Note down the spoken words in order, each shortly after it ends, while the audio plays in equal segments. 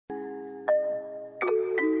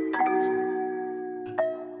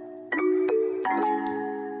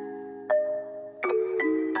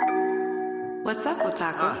What's up,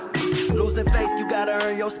 Otaku? Losing faith, you gotta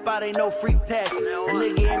earn your spot, ain't no free passes. A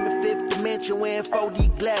nigga in the fifth dimension wearing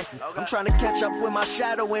 4D glasses. I'm trying to catch up with my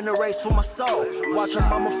shadow in the race for my soul. Watch a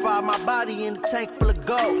mama fire my body in a tank full of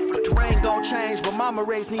gold. The terrain gon' change, but mama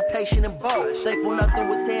raised me patient and bold. Thankful nothing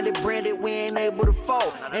was handed, branded, we ain't able to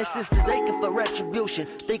fold. Ancestors aching for retribution,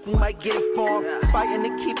 think we might get it for 'em. Fighting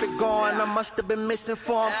to keep it going, I must have been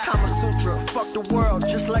misinformed. Kama Sutra, fuck the world,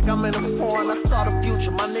 just like I'm in a porn. I saw the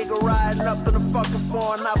future, my nigga riding up in a fucking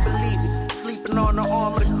foreign, I believe it. Sleeping on the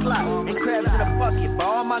arm of the clock, and crabs in a bucket, but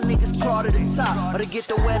all my niggas claw to the top, or to get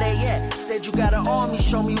to where they at. Said you got an army,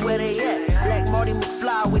 show me where they at. Black Marty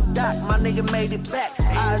McFly with Doc, my nigga made it back.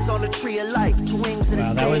 Eyes on the tree of life, two wings of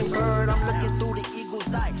the same bird. I'm looking through the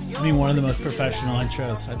eagle's eye. I mean, one of the most professional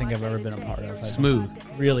intros I think I've ever been a part of. Smooth.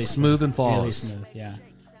 Really smooth and flawless. Really smooth, yeah.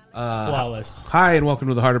 Flawless. Hi, and welcome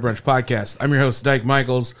to the Harder Brunch Podcast. I'm your host, Dyke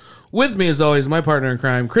Michaels. With me, as always, my partner in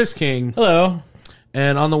crime, Chris King. Hello.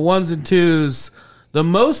 And on the ones and twos, the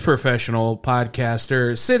most professional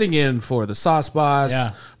podcaster sitting in for the Sauce Boss,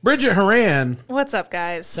 Bridget Haran. What's up,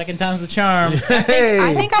 guys? Second time's the charm. Hey.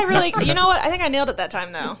 I think I really, you know what? I think I nailed it that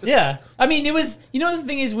time, though. Yeah. I mean, it was, you know, the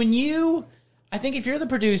thing is I think if you're the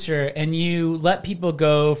producer and you let people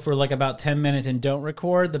go for like about 10 minutes and don't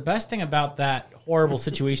record, the best thing about that horrible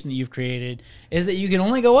situation that you've created is that you can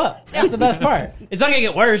only go up. That's the best part. It's not gonna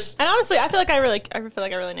get worse. And honestly, I feel like I really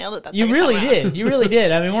nailed it. You really did. You really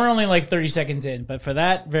did. I mean, we're only like 30 seconds in, but for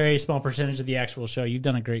that very small percentage of the actual show, you've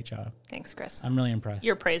done a great job. Thanks, Chris. I'm really impressed.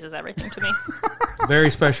 Your praise is everything to me. Very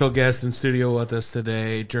special guest in studio with us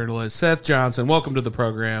today, journalist Seth Johnson. Welcome to the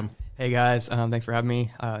program. Hey guys, thanks for having me.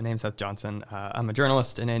 Name's Seth Johnson. I'm a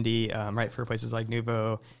journalist in Indy, write for places like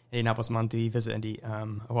Nuvo, Indianapolis Monthly, visit Indy,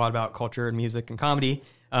 a lot about culture and music and comedy.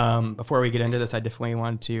 Before we get into this, I definitely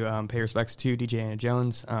want to pay respects to DJ Anna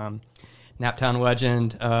Jones, Naptown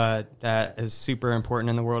legend that is super important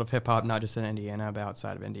in the world of hip-hop, not just in Indiana, but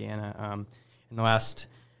outside of Indiana. In the last,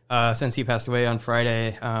 since he passed away on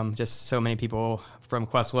Friday, just so many people from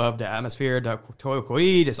Questlove to Atmosphere to Toyo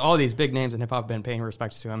Koi, just all these big names in hip-hop have been paying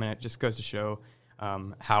respects to him, and it just goes to show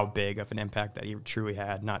how big of an impact that he truly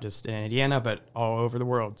had, not just in Indiana, but all over the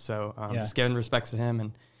world. So just giving respects to him,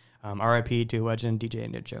 and RIP to legend DJ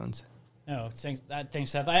Anna Jones. No, thanks,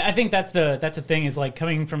 Seth. I think that's the thing is like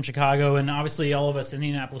coming from Chicago, and obviously all of us in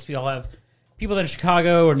Indianapolis, we all have people that are in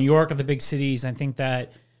Chicago or New York or the big cities. I think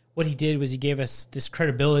that what he did was he gave us this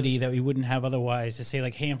credibility that we wouldn't have otherwise to say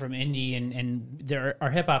like, hey, I'm from Indy, and our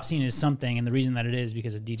hip hop scene is something, and the reason that it is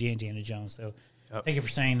because of DJ Anna Jones. So thank you for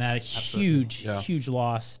saying that. Huge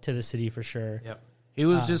loss to the city for sure. Yep. He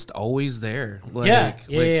was just always there. Like,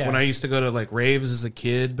 when I used to go to like raves as a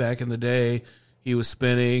kid back in the day, he was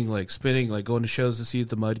spinning, going to shows to see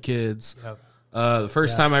the Mud Kids. Yep. The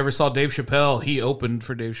first time I ever saw Dave Chappelle, he opened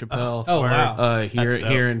for Dave Chappelle. Wow.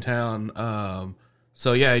 Here in town.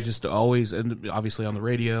 So yeah, he just always, and obviously on the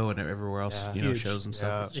radio and everywhere else, shows and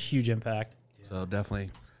stuff. It's a huge impact. So definitely,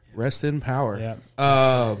 rest in power.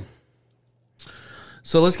 Yeah.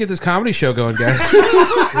 So let's get this comedy show going, guys.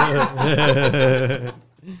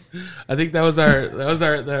 I think that was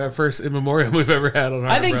our first in memoriam we've ever had on our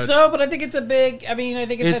I think brunch. so, but I think it's a big. I mean, I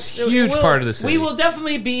think it's a huge part of the city. We will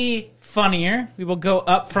definitely be funnier. We will go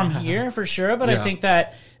up from here for sure. But I think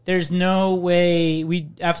that there's no way we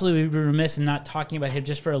absolutely would be remiss in not talking about him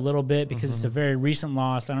just for a little bit because it's a very recent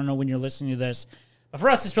loss. I don't know when you're listening to this, but for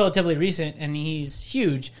us, it's relatively recent, and he's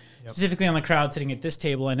huge. Specifically on the crowd sitting at this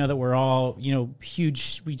table, I know that we're all,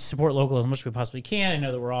 huge. We support local as much as we possibly can. I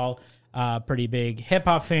know that we're all pretty big hip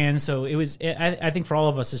hop fans, so it was. I think for all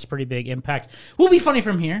of us, it's a pretty big impact. We'll be funny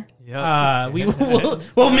from here. Yep. We will.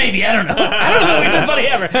 Well, maybe I don't know. I don't know if we've been funny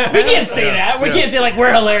ever. We can't say that. We can't say like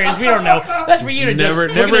we're hilarious. We don't know. That's for you to never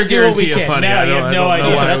do what we can. funny. No, you have no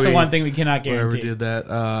idea. That's the we one thing we cannot guarantee. Never did that.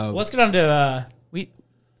 Let's get on to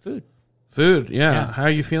food. Food, yeah. How are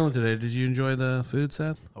you feeling today? Did you enjoy the food,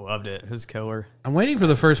 Seth? I loved it. It was killer. I'm waiting for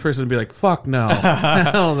the first person to be like, "Fuck no,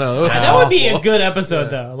 hell no." That would be a good episode,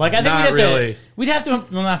 though. Like I think we'd have to.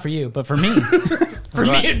 Well, not for you, but for me. For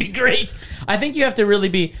me, it'd be great. I think you have to really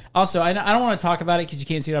be. Also, I don't want to talk about it because you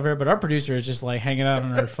can't see it over here. But our producer is just like hanging out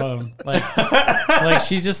on her phone, like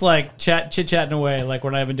she's just like chit chatting away, like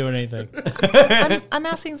we're not even doing anything. I'm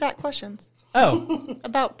asking Zach questions. Oh,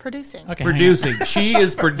 about producing. Okay, producing. She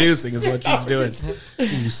is producing, is what she's doing.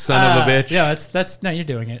 You son of a bitch. Yeah, that's no, you're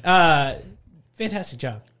doing it. Fantastic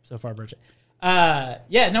job so far, Bridget. I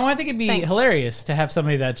think it'd be hilarious to have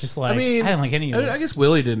somebody that's just like I didn't like any of it. I guess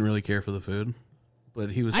Willie didn't really care for the food. But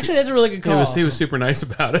he was actually that's a really good call. He was super nice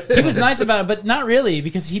about it. He was nice about it, but not really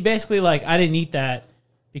because he basically like I didn't eat that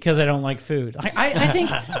because I don't like food. I think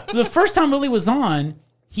the first time Willie was on,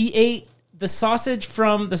 he ate the sausage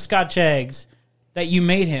from the Scotch eggs that you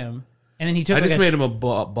made him, and then he took. I just made him a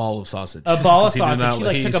ball of sausage. A ball of sausage. He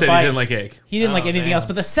like took a bite. He didn't like egg. He didn't like anything else.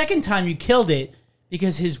 But the second time you killed it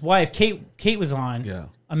because his wife Kate was on. Yeah.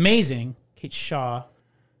 Amazing, Kate Shaw.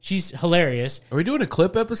 She's hilarious. Are we doing a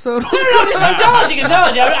clip episode? No, just acknowledging.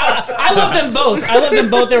 I love them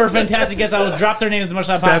both. They were fantastic guests. I will drop their names as much as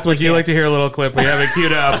I possibly Seth, would you like to hear a little clip? We have it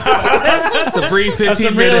queued up. It's a brief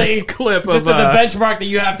 15 minutes clip. Just of the benchmark that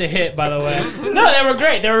you have to hit, by the way. No, they were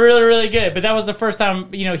great. They were really, really good. But that was the first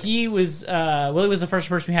time, he was, Willie was the first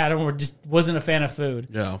person we had and just wasn't a fan of food.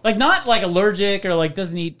 Yeah. Like, not like allergic or like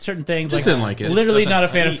doesn't eat certain things. Just didn't like it. Literally not a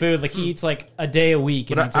fan of food. Like, he eats like a day a week.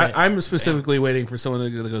 But I'm specifically waiting for someone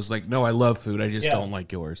that goes like, no, I love food. I just don't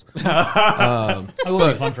like yours. It will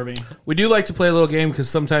be fun for me. We do like to play a little game because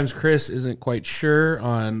sometimes Chris isn't quite sure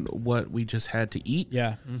on what we just had to eat.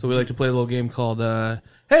 Yeah. So we like to play a little game called,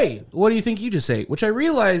 hey, what do you think you just ate? Which I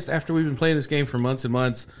realized after we've been playing this game for months and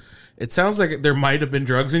months, it sounds like there might have been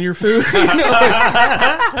drugs in your food.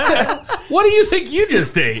 What do you think you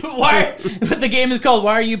just ate? But the game is called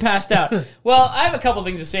Why Are You Passed Out? Well, I have a couple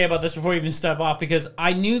things to say about this before we even step off because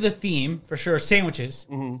I knew the theme for sure. Sandwiches,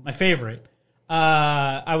 my favorite.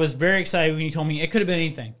 I was very excited when you told me it could have been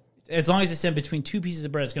anything. As long as it's in between two pieces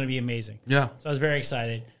of bread, it's going to be amazing. Yeah. So I was very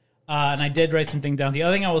excited. And I did write some things down. The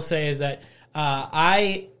other thing I will say is that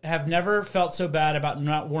I have never felt so bad about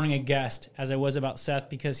not warning a guest as I was about Seth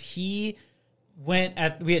because we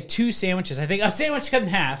had two sandwiches. I think a sandwich cut in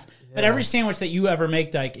half, but every sandwich that you ever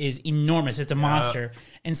make, Dyke, is enormous. It's a monster.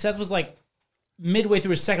 And Seth was like, midway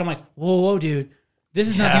through his second, I'm like, whoa, dude. This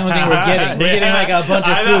is not the only thing we're getting. We're getting like a bunch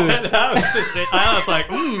of food. I was like,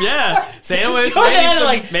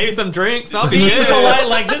 sandwich, maybe some drinks. I'll be good.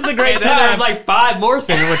 Like, this is a great time. There's like 5 more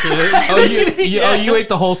sandwiches. You ate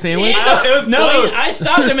the whole sandwich? It was close. I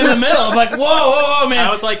stopped him in the middle. I'm like, whoa, man.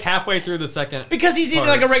 I was like halfway through the second. Because he's eating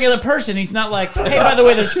like a regular person. He's not like, hey, by the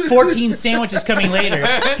way, there's 14 sandwiches coming later.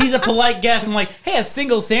 He's a polite guest. I'm like, hey, a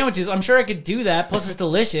single sandwiches. I'm sure I could do that. Plus, it's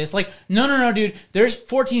delicious. Like, no, dude. There's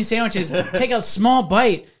 14 sandwiches. Take a small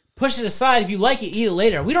bite, push it aside. If you like it, eat it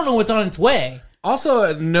later. We don't know what's on its way. Also,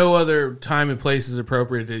 at no other time and place is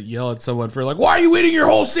appropriate to yell at someone for like, why are you eating your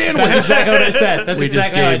whole sandwich? That's exactly what I said. That's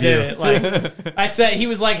exactly how I did it. Like, I said, he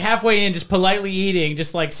was like halfway in, just politely eating,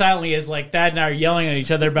 just like silently as like Thad and I are yelling at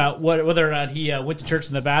each other about whether or not he went to church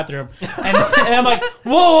in the bathroom. And I'm like,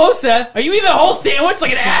 whoa, Seth, are you eating the whole sandwich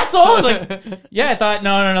like an asshole? Like, yeah, I thought,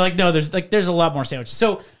 no. Like, no, there's a lot more sandwiches.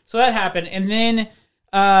 So that happened. And then,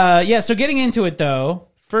 so getting into it though,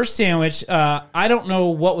 first sandwich, I don't know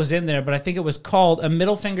what was in there, but I think it was called a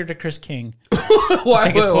middle finger to Chris King.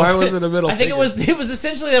 Why was it a middle finger? I think it was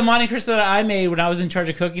essentially the Monte Cristo that I made when I was in charge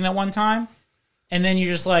of cooking that one time. And then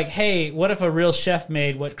you're just like, hey, what if a real chef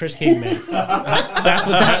made what Chris King made? That's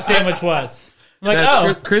what that sandwich was. I'm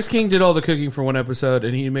like, Chris King did all the cooking for one episode,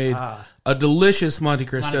 and he made a delicious Monte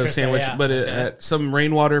Cristo sandwich, but some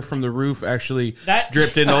rainwater from the roof actually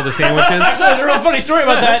dripped into all the sandwiches. Actually, there's a real funny story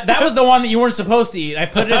about that. That was the one that you weren't supposed to eat. I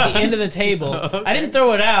put it at the end of the table. I didn't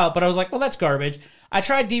throw it out, but I was like, well, that's garbage. I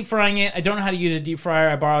tried deep frying it. I don't know how to use a deep fryer.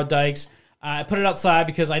 I borrowed Dyke's. I put it outside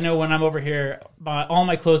because I know when I'm over here, all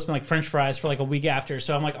my clothes smell like French fries for like a week after.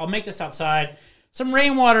 So I'm like, I'll make this outside. Some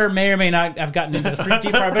rainwater may or may not have gotten into the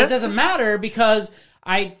deep fryer, but it doesn't matter because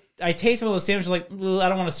I tasted one of those sandwiches like, I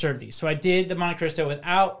don't want to serve these. So I did the Monte Cristo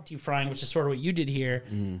without deep frying, which is sort of what you did here.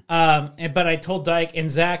 But I told Dyke and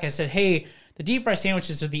Zach, I said, hey, the deep fry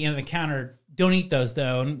sandwiches are at the end of the counter. Don't eat those,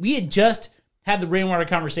 though. And we had just had the rainwater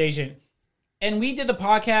conversation. And we did the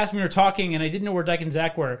podcast, and we were talking, and I didn't know where Dyke and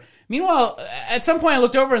Zach were. Meanwhile, at some point I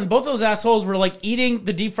looked over, and both those assholes were like eating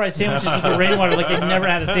the deep fried sandwiches with the rainwater like they'd never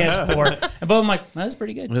had a sandwich before. And both of them like, well, that's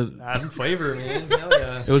pretty good. Adding flavor, man. Hell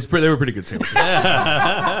yeah. They were pretty good sandwiches.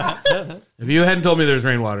 If you hadn't told me there was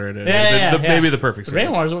rainwater in it, maybe the perfect sandwich.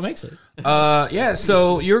 Rainwater is what makes it.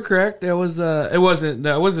 So you're correct. It wasn't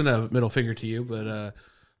a middle finger to you, but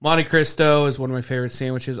Monte Cristo is one of my favorite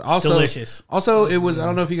sandwiches. Also, delicious. Also, it was, I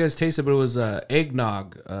don't know if you guys tasted, but it was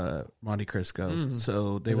eggnog Monte Cristo.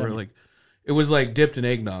 So they were like, it was like dipped in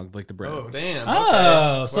eggnog, like the bread. Oh, damn.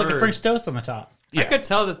 Oh, okay. So like a French toast on the top. Yeah. I could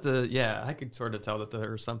tell that I could sort of tell that there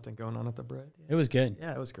was something going on with the bread. It was good.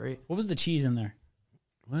 Yeah, it was great. What was the cheese in there?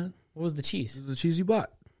 What was the cheese? It was the cheese you bought.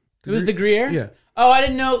 It was the Gruyere? Yeah. Oh, I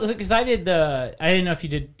didn't know, because I didn't know if you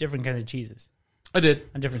did different kinds of cheeses. I did.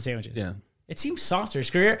 On different sandwiches. Yeah. It seems softer.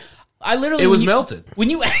 Gruyere. It was melted. When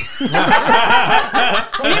you asked me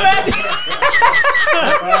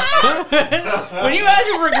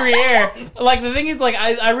for Gruyere, like the thing is, like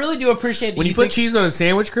I really do appreciate that when you put cheese on a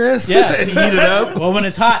sandwich, Chris. Yeah, and you heat it up. Well, when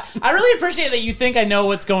it's hot, I really appreciate that you think I know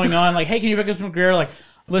what's going on. Like, hey, can you pick up some Gruyere? Like,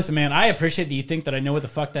 Listen, man, I appreciate that you think that I know what the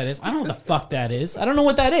fuck that is. I don't know what the fuck that is. I don't know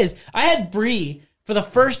what that is. I had brie for the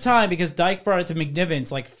first time because Dyke brought it to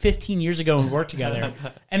McNiven's like 15 years ago when we worked together.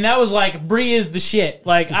 And that was like, brie is the shit.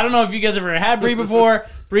 Like, I don't know if you guys ever had brie before.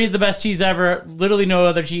 Brie is the best cheese ever. Literally no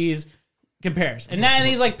other cheese compares. And now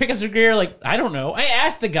he's like, pick up some gear. Like, I don't know. I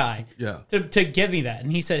asked the guy to give me that.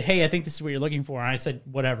 And he said, hey, I think this is what you're looking for. And I said,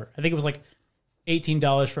 whatever. I think it was like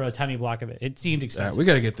 $18 for a tiny block of it. It seemed expensive. We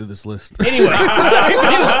got to get through this list. Anyway,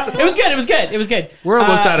 it was good. It was good. It was good. We're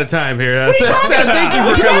almost out of time here. Thank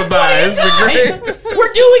you for coming by. It's been great.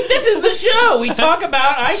 This is the show. We talk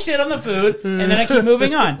about, I shit on the food, and then I keep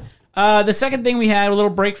moving on. The second thing we had, a little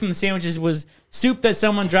break from the sandwiches, was soup that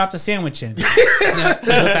someone dropped a sandwich in. That's what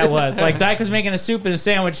that was. Like, Dyke was making a soup and a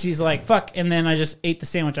sandwich. He's like, fuck. And then I just ate the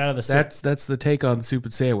sandwich out of the soup. That's the take on soup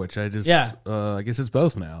and sandwich. I guess it's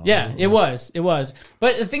both now. Yeah, it was.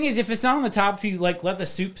 But the thing is, if it's not on the top, if you like let the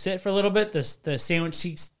soup sit for a little bit, the sandwich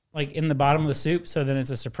seats like in the bottom of the soup. So then it's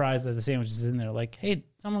a surprise that the sandwich is in there. Like, hey,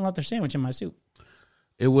 someone left their sandwich in my soup.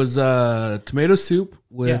 It was tomato soup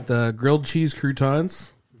with grilled cheese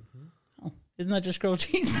croutons. Isn't that just grilled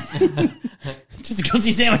cheese? Just a grilled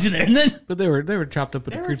cheese sandwich in there, and then. But they were chopped up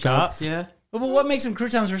with the croutons. Yeah. But what makes them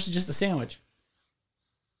croutons versus just a sandwich?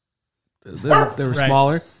 They were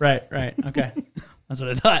smaller. Right. Okay, that's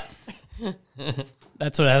what I thought.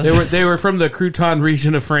 That's what I. They were from the crouton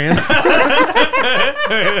region of France.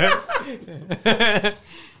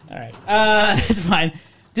 All right, it's fine.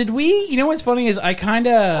 Did we? You know what's funny is I kind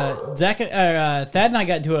of Thad and I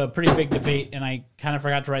got into a pretty big debate, and I kind of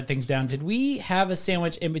forgot to write things down. Did we have a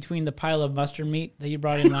sandwich in between the pile of mustard meat that you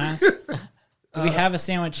brought in last? Did we have a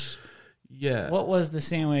sandwich? Yeah. What was the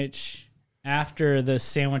sandwich after the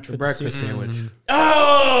sandwich with breakfast the soup? sandwich?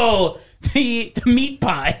 Oh, the meat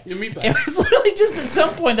pie. The meat pie. It was literally just at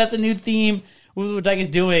some point. That's a new theme with what Dyke is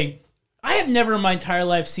doing. I have never in my entire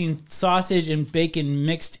life seen sausage and bacon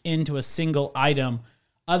mixed into a single item.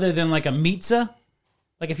 Other than like a pizza,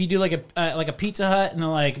 like if you do like a Pizza Hut and they're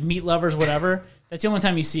like meat lovers, whatever, that's the only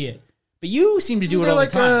time you see it. But you seem to do it all the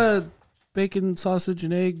time. Like a bacon, sausage,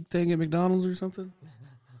 and egg thing at McDonald's or something?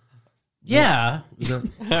 Yeah.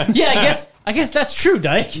 Yeah, I guess that's true,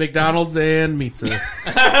 Dyke. McDonald's and pizza. Yes,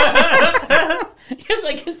 I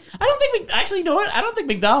guess. I don't think, actually, you know what? I don't think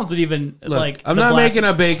McDonald's would even, like... I'm not making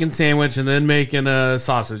a bacon sandwich and then making a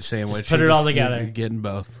sausage sandwich. Just put it all together. You're getting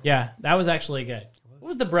both. Yeah, that was actually good. What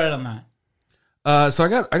was the bread on that? So I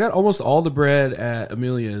got almost all the bread at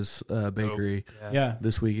Amelia's bakery Yeah.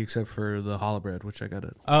 this week, except for the challah bread, which I got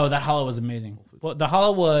it Oh, that challah was amazing. Well, the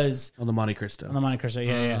challah was... on the Monte Cristo. On the Monte Cristo,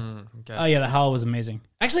 yeah. Okay. Oh, yeah, the challah was amazing.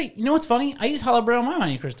 Actually, you know what's funny? I use challah bread on my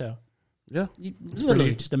Monte Cristo. Yeah.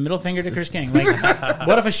 Literally, just a middle finger to Chris King. Like,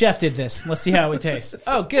 what if a chef did this? Let's see how it would taste.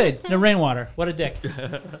 Oh, good. No rainwater. What a dick.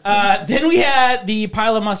 Then we had the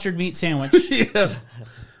pile of mustard meat sandwich. Yeah.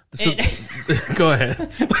 So, go ahead.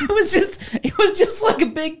 It was just like a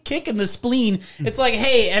big kick in the spleen. It's like,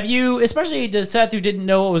 hey, have you, especially to Seth who didn't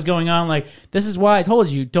know what was going on, like, this is why I told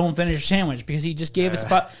you don't finish your sandwich, because he just gave a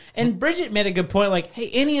spot. And Bridget made a good point, like, hey,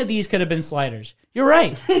 any of these could have been sliders. You're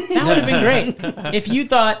right. That would have been great. If you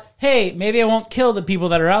thought, hey, maybe I won't kill the people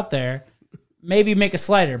that are out there, maybe make a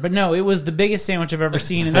slider. But no, it was the biggest sandwich I've ever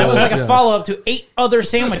seen. And that was like a follow-up to 8 other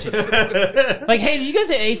sandwiches. Like, hey, did you guys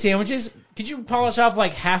say 8 sandwiches? Could you polish off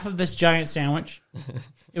like half of this giant sandwich?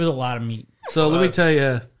 It was a lot of meat. So let me tell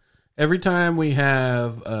you, every time we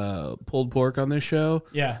have pulled pork on this show,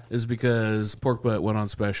 is because Pork Butt went on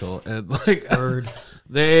special. And like,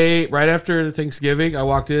 they, right after Thanksgiving, I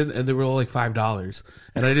walked in and they were all like $5.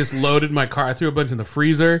 And I just loaded my car. I threw a bunch in the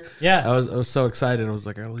freezer. Yeah. I was so excited. I was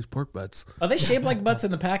like, I got all these pork butts. Are they shaped like butts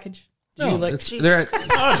in the package? No, like,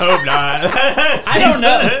 I hope not. I don't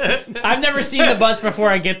know. I've never seen the butts before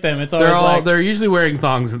I get them. It's always they're usually wearing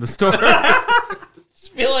thongs in the store. I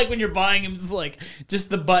just feel like when you're buying them, it's like just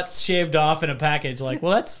the butts shaved off in a package. Like,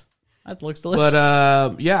 well, that looks delicious.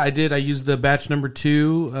 But I did. I used the batch number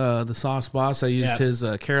 2, the Sauce Boss. I used his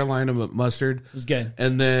Carolina mustard. It was good.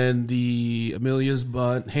 And then the Amelia's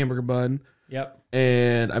hamburger bun. Yep.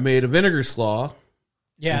 And I made a vinegar slaw.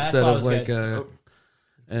 Yeah, instead that of like good.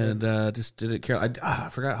 And just did it. I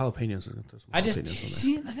forgot jalapenos.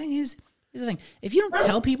 See, the thing is, here's the thing. If you don't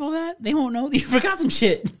tell people that, they won't know that you forgot some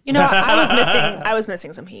shit. You know, I was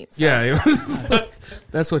missing some heat. So. Yeah,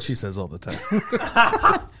 that's what she says all the time.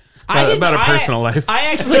 about her personal life.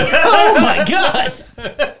 I actually. Oh my god.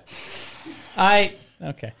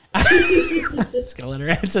 Okay. Just gonna let her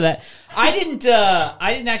answer that. I didn't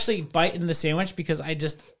actually bite into the sandwich because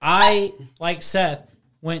I like Seth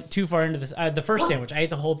went too far into this. The first sandwich, I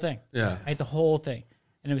ate the whole thing. Yeah, I ate the whole thing.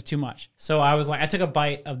 and it was too much. So I was like, I took a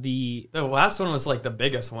bite of the last one was like the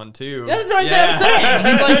biggest one too. Yeah, that's what I'm saying.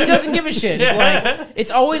 He's like, he doesn't give a shit. It's like,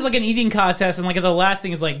 it's always like an eating contest, and like the last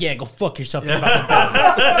thing is like, yeah, go fuck yourself.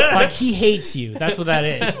 Like he hates you. That's what that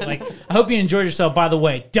is. Like, I hope you enjoyed yourself. By the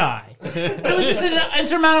way, die. It was just an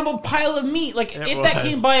insurmountable pile of meat. Like if that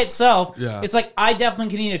came by itself, it's like I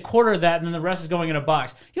definitely can eat a quarter of that, and then the rest is going in a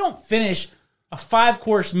box. You don't finish a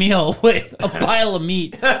 5-course meal with a pile of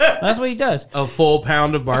meat. That's what he does. A full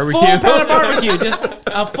pound of barbecue. Just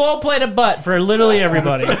a full plate of butt for literally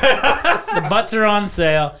everybody. The butts are on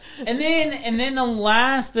sale. And then the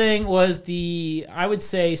last thing was I would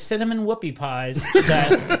say cinnamon whoopie pies.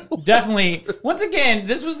 That definitely, once again,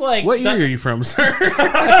 this was like, what year are you from, sir?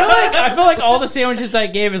 I feel like all the sandwiches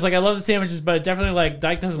Dyke gave is like, I love the sandwiches, but definitely like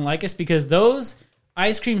Dyke doesn't like us because those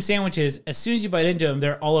ice cream sandwiches, as soon as you bite into them,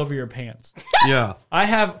 they're all over your pants. Yeah. I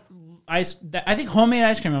have I think homemade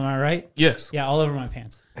ice cream, am I right? Yes. Yeah, all over my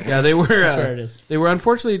pants. Yeah, they were. That's where it is. They were,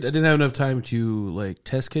 unfortunately, I didn't have enough time to like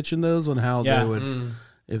test kitchen those on how they would,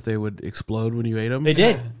 if they would explode when you ate them. They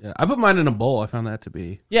did. Yeah, I put mine in a bowl. I found that to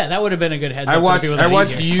be. Yeah, that would have been a good heads up. I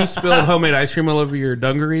watched you spill homemade ice cream all over your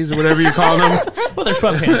dungarees or whatever you call them. Well, they're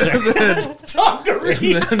sweatpants there.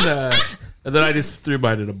 Dungarees. And then I just threw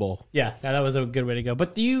mine in a bowl. Yeah, that was a good way to go.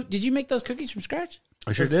 But did you make those cookies from scratch?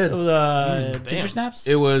 I sure did. Ginger snaps?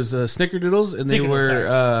 It was Snickerdoodles, and they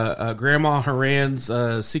were Grandma Haran's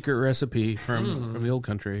secret recipe from the old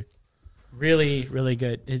country. Really, really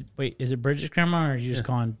good. Is it Bridget's grandma, or are you just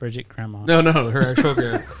calling Bridget grandma? No, her actual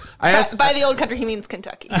grandma. I asked by the old country, he means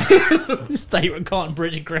Kentucky. I just thought you were calling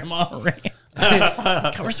Bridget grandma Haran.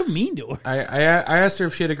 God, we're so mean to her. I asked her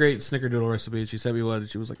if she had a great Snickerdoodle recipe, and she sent me one, and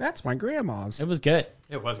she was like, "That's my grandma's." It was good.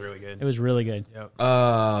 It was really good. It was really good. Yep.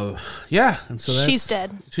 Yeah. And so she's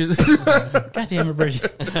dead. God damn it,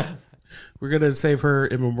 Bridget. We're gonna save her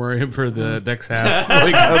in memoriam for the next half when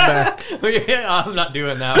we come back. Yeah, I'm not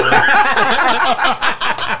doing that one.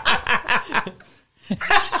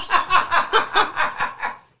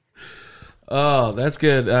 Oh, that's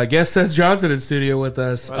good. Guest Seth Johnson in studio with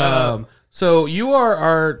us. So you are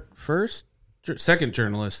our second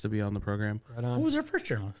journalist to be on the program. Right on. Who was our first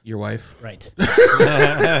journalist? Your wife. Right.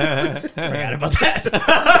 Forgot about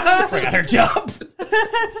that. Forgot her job.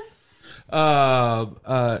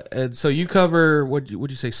 And so you cover would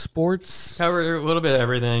you say sports? Cover a little bit of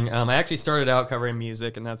everything. I actually started out covering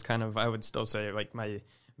music, and that's kind of, I would still say, like my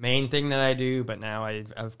main thing that I do. But now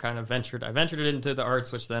I've kind of ventured it into the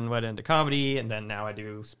arts, which then led into comedy, and then now I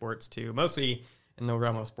do sports too. Mostly in the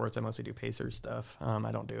realm of sports, I mostly do Pacers stuff.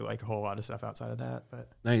 I don't do like a whole lot of stuff outside of that. But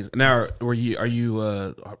nice. Now, are you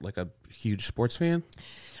like a huge sports fan?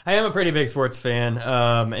 I am a pretty big sports fan,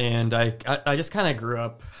 and I just kind of grew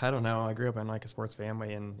up. I don't know. I grew up in like a sports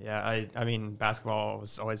family, and yeah, I mean, basketball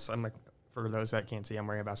was always. I'm like, for those that can't see, I'm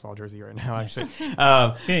wearing a basketball jersey right now, actually.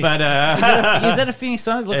 But is that a Phoenix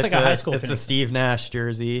Suns? It looks like a high school. It's a Steve Nash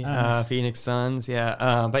jersey, nice. Phoenix Suns.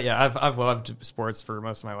 Yeah, but yeah, I've loved sports for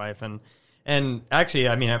most of my life, and actually,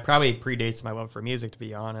 I mean, it probably predates my love for music, to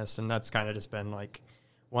be honest, and that's kind of just been like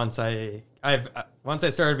once I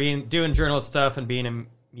started doing journalist stuff and being a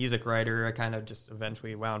music writer, I kind of just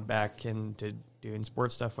eventually wound back into doing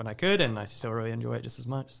sports stuff when I could, and I still really enjoy it just as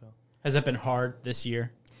much. So, has it been hard this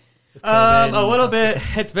year? A little bit.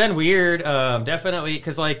 It's been weird, definitely,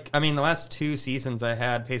 because like I mean, the last 2 seasons I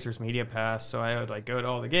had Pacers Media Pass, so I would like go to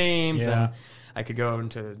all the games, and I could go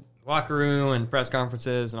into locker room and press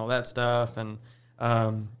conferences and all that stuff, and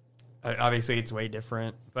obviously it's way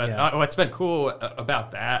different. But what's been cool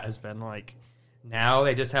about that has been like, now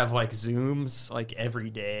they just have like Zooms like every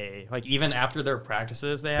day, like even after their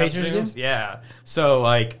practices they have Pacers Zooms. Yeah, so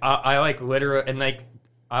like I like literally, and like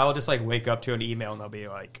I'll just like wake up to an email and they'll be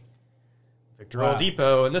like, Victor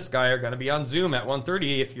Oladipo and this guy are going to be on Zoom at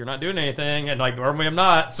 1:30 if you're not doing anything, and like normally I'm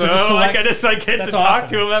not, so like I just like get to talk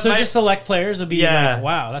to him. So just select players will be like,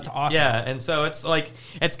 wow, that's awesome. Yeah, and so it's like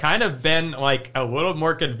it's kind of been like a little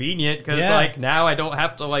more convenient because like now I don't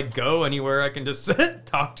have to like go anywhere. I can just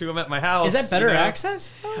talk to him at my house. Is that better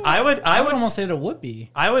access? Though? I would almost say that it would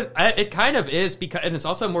be. It kind of is, because, and it's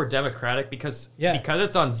also more democratic because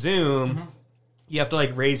it's on Zoom. You have to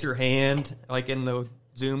like raise your hand like in the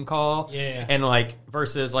Zoom call, and like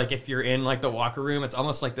versus like if you're in like the locker room, it's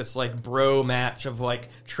almost like this like bro match of like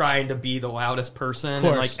trying to be the loudest person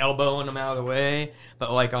and like elbowing them out of the way.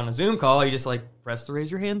 But like on a Zoom call, you just like press the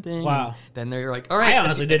raise your hand thing. Wow. Then they're like, all right, I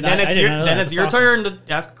honestly did not. Then it's your turn to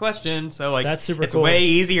ask a question. So like that's super it's cool. way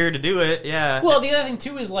easier to do it. Yeah. Well, the other thing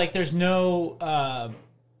too is like there's no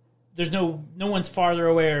there's no one's farther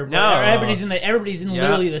away. Or everybody's in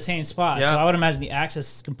literally the same spot. So I would imagine the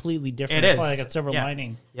access is completely different. It's probably like a silver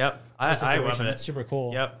lining. Yep, I love it. It's super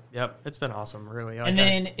cool. Yep. It's been awesome, really. And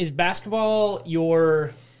then is basketball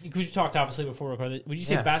your? Because you talked obviously before we recorded. Would you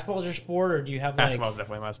say basketball is your sport, or do you have basketball is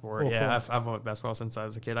definitely my sport? Cool. I've played basketball since I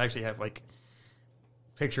was a kid. I actually have like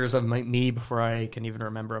pictures of me before I can even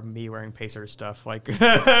remember of me wearing Pacers stuff, like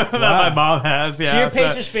that my mom has. Yeah, so you're a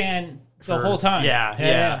Pacers fan the whole time.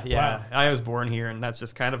 Yeah. Wow. I was born here, and that's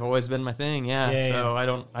just kind of always been my thing.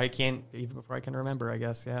 I can't even before I can remember. I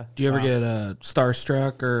guess. Yeah. Do you ever get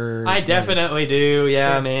starstruck or? I definitely do.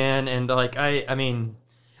 Yeah, man, and like I mean.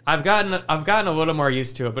 I've gotten a little more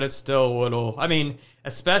used to it, but it's still a little. I mean,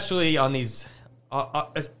 especially on these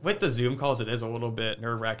with the Zoom calls, it is a little bit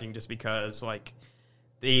nerve-wracking just because like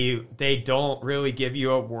they don't really give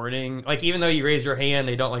you a warning. Like even though you raise your hand,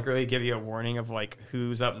 they don't like really give you a warning of like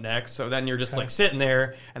who's up next. So then you're just like sitting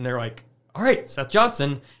there, and they're like, "All right, Seth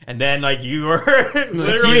Johnson," and then like you are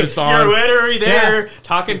literally there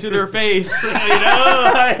talking to their face, you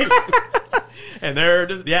know. Like, and they're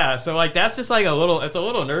just so like that's just like it's a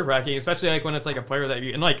little nerve wracking, especially like when it's like a player that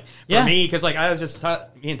you and like for me because like I was just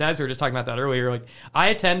me and Thaz were just talking about that earlier. Like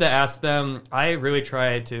I tend to ask them. I really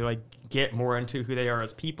try to like get more into who they are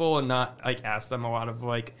as people and not like ask them a lot of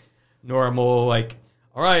like normal like.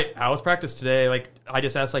 All right, how was practice today? Like, I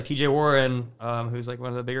just asked like TJ Warren, who's like one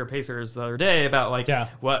of the bigger Pacers the other day, about like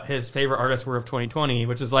what his favorite artists were of 2020,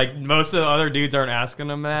 which is like most of the other dudes aren't asking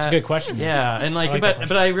him that. That's a good question. Yeah, and like,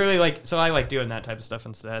 but I really like, so I like doing that type of stuff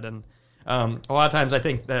instead. And a lot of times I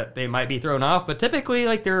think that they might be thrown off, but typically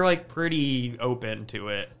like they're like pretty open to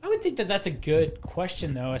it. I would think that that's a good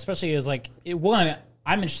question though, especially as like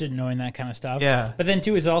I'm interested in knowing that kind of stuff. Yeah. But then,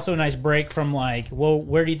 too, it's also a nice break from, like, well,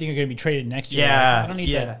 where do you think you're going to be traded next year? Yeah. Like, I don't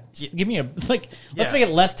need that. Just give me let's make it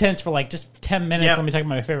less tense for, like, just 10 minutes. Let me talk about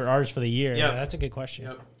my favorite artist for the year. Yeah, that's a good question.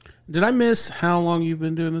 Yep. Did I miss how long you've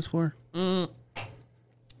been doing this for?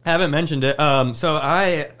 Haven't mentioned it. So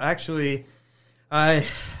I actually, I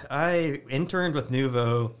interned with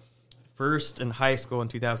Nuvo first in high school in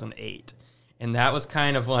 2008. And that was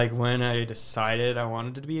kind of like when I decided I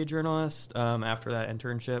wanted to be a journalist after that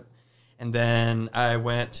internship. And then I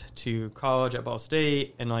went to college at Ball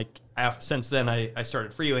State. And like since then, I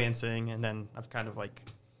started freelancing. And then I've kind of like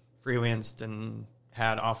freelanced and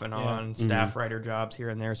had off and on staff writer jobs here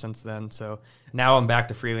and there since then. So now I'm back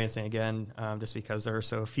to freelancing again just because there are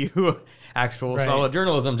so few actual solid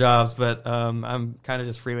journalism jobs. But I'm kind of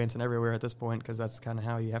just freelancing everywhere at this point because that's kind of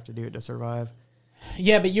how you have to do it to survive.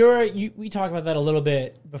 Yeah, but we talked about that a little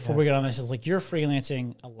bit before we got on this. Is like you're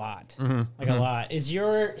freelancing a lot, a lot. Is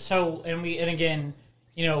and again,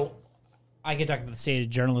 you know, I could talk about the state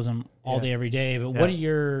of journalism all day, every day. But what are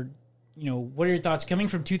your thoughts coming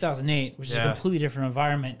from 2008, which is a completely different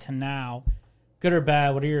environment, to now, good or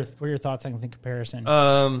bad? What are your thoughts on the comparison?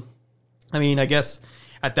 I mean, I guess.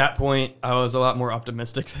 At that point, I was a lot more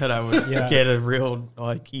optimistic that I would get a real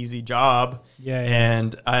like easy job.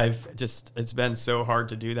 And it's been so hard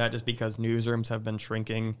to do that just because newsrooms have been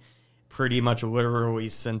shrinking pretty much literally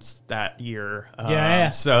since that year.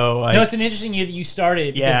 So like, no, it's an interesting year that you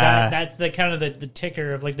started because that's the kind of the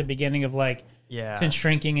ticker of like the beginning of like it's been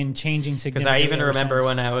shrinking and changing significantly. Because I even remember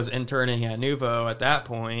when I was interning at Nuvo at that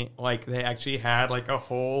point, like they actually had like a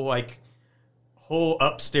whole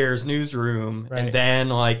upstairs newsroom, and then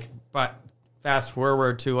like but fast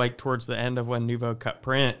forward to like towards the end of when Nuvo cut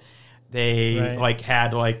print, they like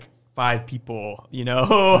had like 5 people, you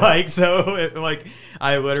know, like so it, like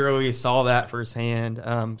I literally saw that firsthand.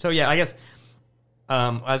 So yeah, I guess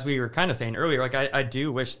as we were kind of saying earlier, like I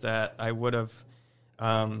do wish that I would have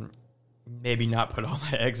maybe not put all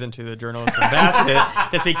my eggs into the journalism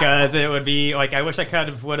basket, just because it would be like I wish I kind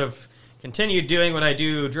of would have continued doing what I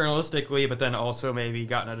do journalistically, but then also maybe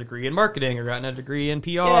gotten a degree in marketing or gotten a degree in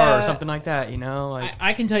PR or something like that, you know? Like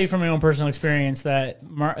I can tell you from my own personal experience that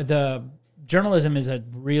the journalism is a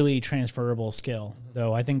really transferable skill,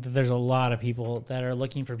 though. I think that there's a lot of people that are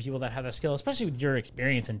looking for people that have that skill, especially with your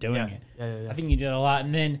experience in doing it. I think you did a lot.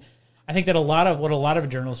 And then I think that a lot of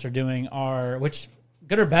journalists are doing are, which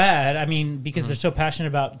good or bad, I mean, because they're so passionate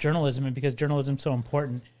about journalism and because journalism is so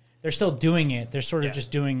important, they're still doing it. They're sort of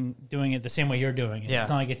just doing it the same way you're doing it. It's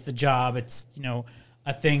not like it's the job. It's, you know,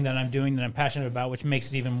 a thing that I'm doing that I'm passionate about, which makes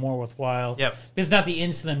it even more worthwhile. It's not the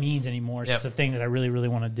ends to the means anymore. It's just a thing that I really, really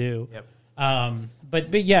want to do.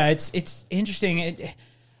 But yeah, it's interesting.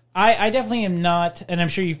 I definitely am not, and I'm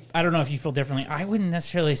sure I don't know if you feel differently. I wouldn't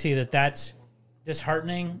necessarily say that that's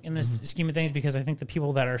disheartening in this scheme of things, because I think the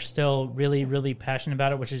people that are still really, really passionate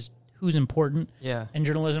about it, which is who's important in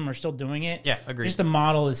journalism are still doing it. Yeah, agreed. Just the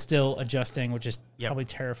model is still adjusting, which is probably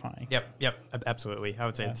terrifying. Yep, absolutely. I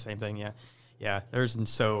would say the same thing, Yeah, there's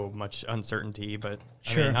so much uncertainty, but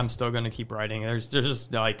I mean, I'm still going to keep writing. There's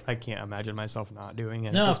just like I can't imagine myself not doing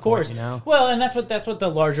it. No, of course. Point, Well, and that's what the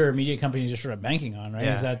larger media companies are sort of banking on, right?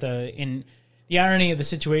 Is that the irony of the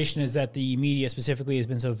situation is that the media specifically has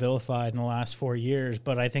been so vilified in the last 4 years.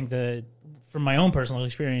 But I think from my own personal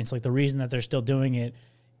experience, like the reason that they're still doing it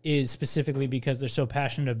is specifically because they're so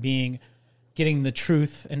passionate of getting the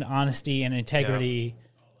truth and honesty and integrity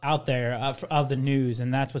out there of the news,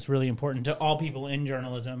 and that's what's really important to all people in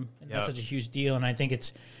journalism. And that's such a huge deal, and I think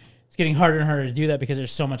it's getting harder and harder to do that because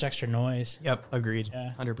there's so much extra noise. Yep, agreed.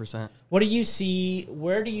 100%. What do you see?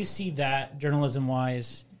 Where do you see that journalism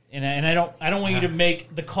wise? And I don't want you to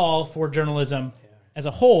make the call for journalism as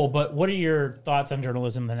a whole, but what are your thoughts on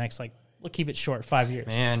journalism the next, like, we'll keep it short, 5 years?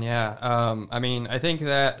 Man, I mean, I think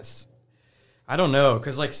that's, I don't know,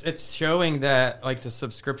 because like it's showing that like the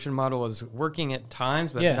subscription model is working at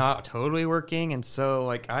times, but not totally working. And so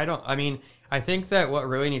like I think that what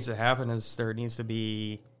really needs to happen is there needs to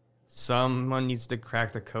be someone needs to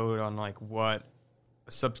crack the code on like what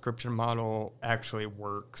a subscription model actually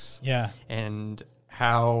works. Yeah, and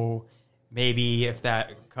how maybe if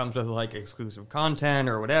that comes with like exclusive content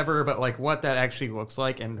or whatever, but like what that actually looks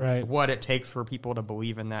like and what it takes for people to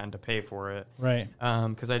believe in that and to pay for it. Right.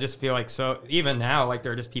 Because I just feel like so even now, like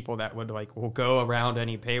there are just people that will go around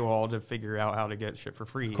any paywall to figure out how to get shit for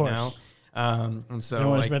free. Of course. And so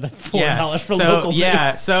want to spend the $4 for local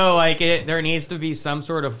news. So like there needs to be some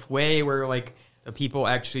sort of way where like the people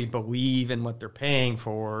actually believe in what they're paying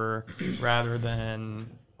for rather than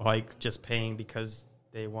like just paying because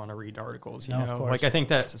they want to read articles, you know? Like, I think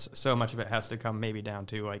that so much of it has to come maybe down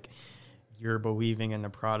to, like, you're believing in the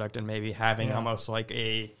product and maybe having almost like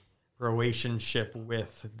a relationship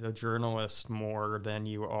with the journalist more than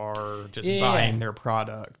you are just buying their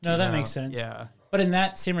product. No, that makes sense. Yeah. But in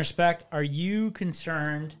that same respect, are you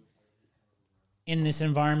concerned in this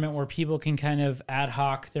environment where people can kind of ad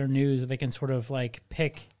hoc their news, or they can sort of, like,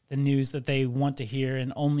 pick the news that they want to hear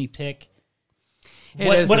and only pick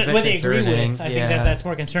what they agree with? I think that's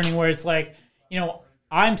more concerning, where it's like, you know,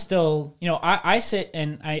 I'm still, you know, I sit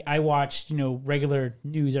and I watch, you know, regular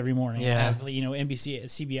news every morning. I have, you know, NBC,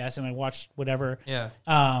 CBS, and I watch whatever. Yeah.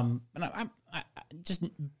 And I'm just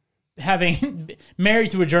having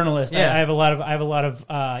married to a journalist. I have a lot of,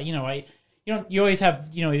 you know, you always have,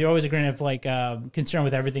 you know, you're always a grain of like concern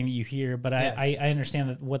with everything that you hear, but I understand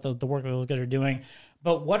that what the work that those guys are doing.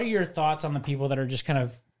 But what are your thoughts on the people that are just kind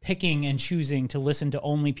of picking and choosing to listen to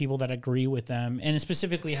only people that agree with them, and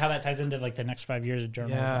specifically how that ties into like the next 5 years of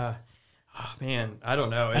journalism? Yeah. Oh man, I don't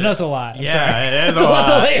know. I know it's a lot. It is a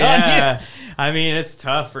lot. Yeah. I mean, it's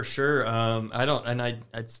tough for sure.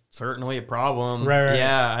 It's certainly a problem. Right.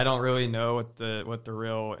 Yeah. I don't really know what the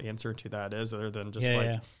real answer to that is, other than just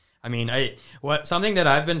I mean, something that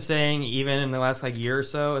I've been saying even in the last like year or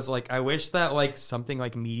so is like, I wish that like something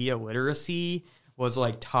like media literacy was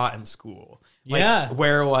like taught in school. Like,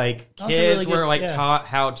 where like kids were like taught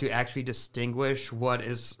how to actually distinguish what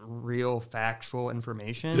is real factual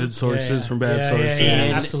information, good sources from bad sources.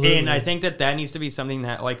 And I think that needs to be something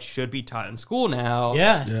that like should be taught in school now.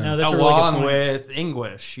 No, that's along with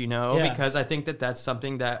English, you know, because I think that that's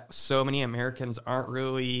something that so many Americans aren't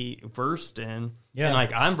really versed in. And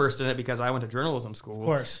like I'm versed in it because I went to journalism school. Of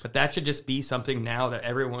course, but that should just be something now that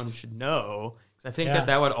everyone should know. I think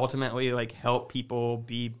that would ultimately like help people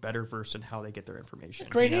be better versed in how they get their information.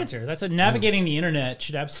 Great answer. That's navigating the internet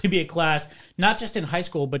should absolutely be a class, not just in high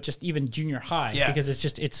school, but just even junior high, because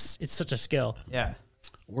it's such a skill. Yeah.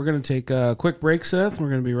 We're going to take a quick break, Seth. We're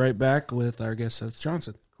going to be right back with our guest, Seth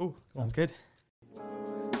Johnson. Cool. Sounds good.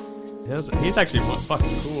 He's actually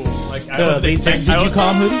fucking cool. Like, did you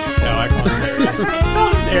call him Hootie? No, I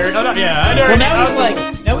called him Derek.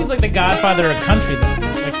 Now he's like the godfather of country, though.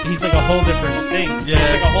 Like, he's like a whole different thing. Yeah.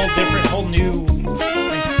 It's like a whole new...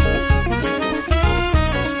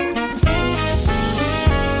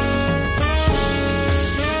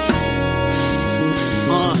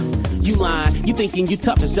 You lying, you thinking you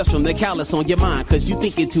tough is just from the callous on your mind. Cause you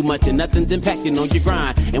thinking too much and nothing's impacting on your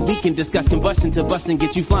grind. And we can discuss combustion to bust and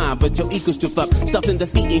get you flying. But your ego's stripped up, stuffed in the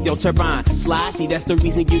feet in your turbine. Slide, see that's the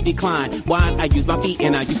reason you decline. Wine, I use my feet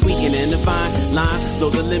and I use sweeten and the fine line. Though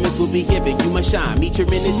the limits will be given, you must shine. Meet your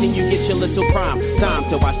minutes and you get your little prime. Time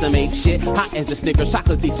to watch them ape shit. Hot as a Snickers,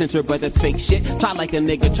 chocolatey center, but it's fake shit. Try like a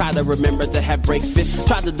nigga, try to remember to have breakfast.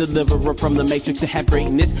 Try to deliver from the matrix to have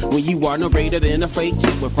greatness. When you are no greater than a fake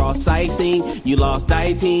chick with frost sightseeing. You lost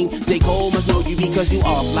dieting. J. Cole must know you because you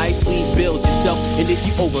off lights. Please build your yourself. And if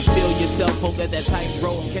you overfill yourself, hold that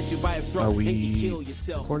tightrope, catch you by a throat, and you kill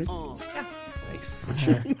yourself. Recording? Yeah. Nice.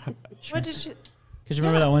 Sure. What did you? Because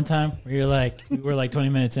remember that one time where you're like, we were like 20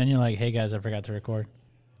 minutes in, you're like, hey guys, I forgot to record.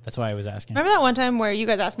 That's why I was asking. Remember that one time where you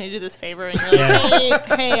guys asked me to do this favor, and you're like,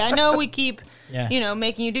 hey, I know we keep,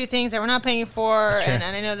 making you do things that we're not paying you for, and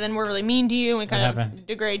I know then we're really mean to you and we kind of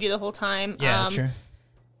degrade you the whole time. Yeah, sure.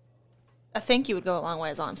 A thank you would go a long way,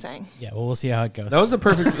 is all I'm saying. Yeah, well, we'll see how it goes. That was the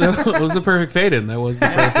perfect. That was the perfect fade in. That was the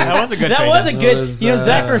perfect. That was a good. That was a good. Was,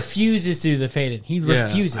 Zach refuses to do the fade in. He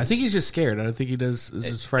refuses. I think he's just scared. I don't think he does. This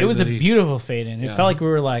is frightened. It was a beautiful fade in. It felt like we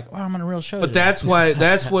were like, "Oh, I'm on a real show." But today. that's why.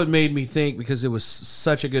 That's what made me think, because it was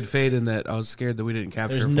such a good fade in that I was scared that we didn't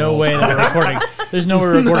capture. There's no way that we're recording. There's no way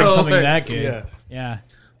we're recording something that good. Yeah.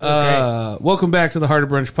 Welcome back to the Heart of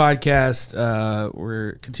Brunch podcast.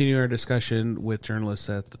 We're continuing our discussion with journalist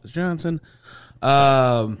Seth Johnson.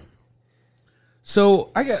 So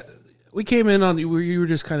we came in on, you were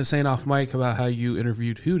just kind of saying off mic about how you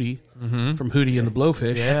interviewed Hootie from Hootie and the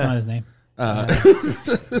Blowfish. That's not his name.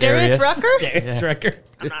 Darius Rucker? Darius Rucker.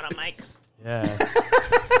 I'm not on mic. Yeah.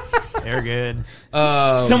 They're good.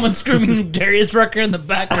 Someone screaming Darius Rucker in the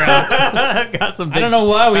background. Got some big, I don't know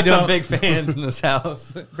why we don't. Some big fans in this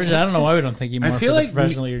house. Bridget, I don't know why we don't think you more for the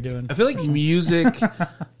professional you're doing. I feel like music,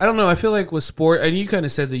 I don't know, I feel like with sport, and you kind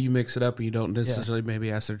of said that you mix it up and you don't necessarily maybe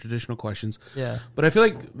ask the traditional questions. Yeah. But I feel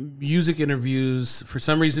like music interviews, for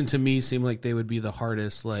some reason to me, seem like they would be the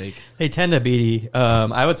hardest. Like they tend to be,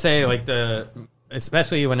 I would say like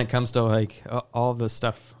especially when it comes to like all the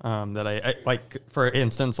stuff that I like, for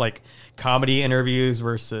instance, like comedy interviews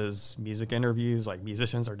versus music interviews, like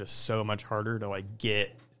musicians are just so much harder to like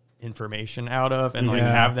get information out of and like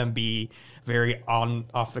have them be very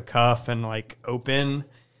off the cuff and like open.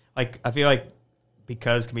 Like I feel like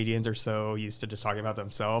because comedians are so used to just talking about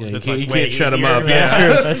themselves, you it's can't, like you can't shut them up.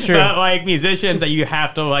 That's true. But like musicians, that you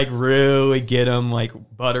have to like really get them like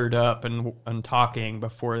buttered up and talking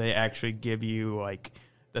before they actually give you like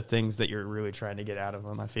the things that you're really trying to get out of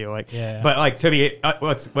them, I feel like. Yeah. But like to me,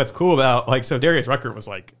 what's cool about like, so Darius Rucker was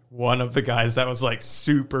like one of the guys that was like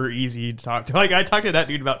super easy to talk to. Like I talked to that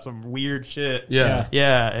dude about some weird shit. Yeah.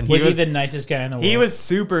 Yeah. And was he the nicest guy in the world? He was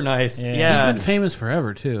super nice. Yeah. He's been famous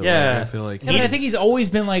forever too. Yeah. Like, I feel like. Yeah, but I think he's always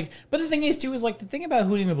been like, but the thing is too, is like the thing about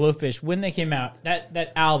Hootie and the Blowfish, when they came out,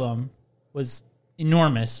 that album was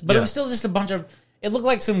enormous, but it was still just a bunch of, it looked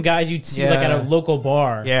like some guys you'd see like at a local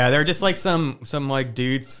bar. Yeah, they're just like some like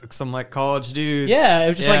dudes, some like college dudes. Yeah, it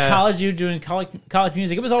was just like college dude doing college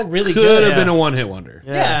music. It was all really Could good. have been a one-hit wonder.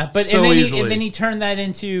 Yeah, but so and then he turned that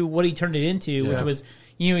into what he turned it into, which was,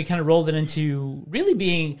 he kind of rolled it into really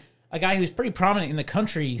being a guy who's pretty prominent in the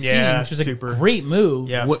country scene, which was a great move.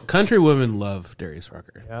 Yeah. What country women love Darius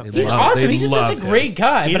Rucker. Yeah. He's awesome. He's just such a great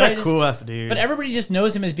guy. He's a cool ass dude. But everybody just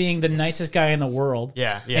knows him as being the nicest guy in the world.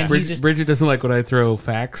 Yeah. And Bridget doesn't like when I throw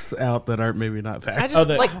facts out that aren't maybe not facts. I just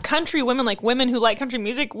like country women, like women who like country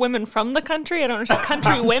music, women from the country. I don't understand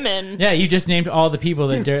country women. Yeah, you just named all the people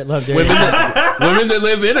that love Darius. women that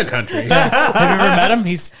live in a country. Have you ever met him?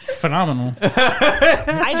 He's phenomenal.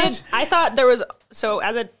 I thought there was, so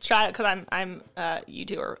as a child, because I'm you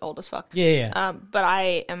two are old as fuck. Yeah. But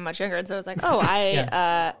I am much younger, and so I was like,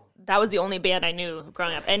 that was the only band I knew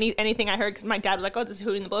growing up. Anything I heard, because my dad was like, oh, this is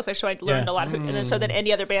Hootie and the Blowfish, so I learned a lot of Hootie. And then so then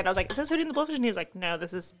any other band, I was like, is this Hootie and the Blowfish? And he was like, no,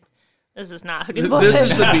 this is not Hootie and the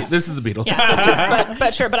Blowfish. This is the Beatles. Yeah,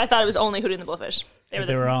 but sure, but I thought it was only Hootie and the Blowfish. They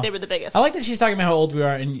were the biggest. I like that she's talking about how old we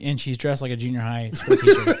are, and she's dressed like a junior high school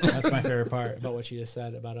teacher. That's my favorite part about what she just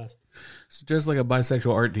said about us. It's just like a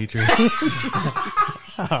bisexual art teacher.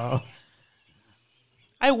 Oh.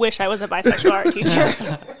 I wish I was a bisexual art teacher.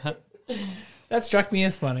 That struck me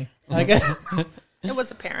as funny. Like, it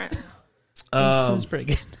was apparent. This was pretty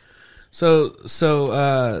good. So,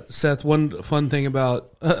 Seth, one fun thing about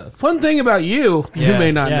you, you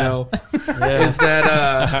may not know, is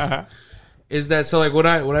that so like when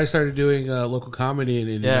I started doing local comedy in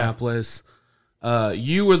Indianapolis,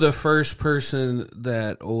 you were the first person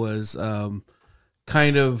that was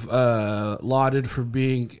kind of lauded for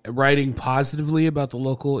writing positively about the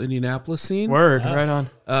local Indianapolis scene. Word, right on.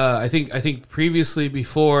 I think previously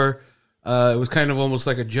before. It was kind of almost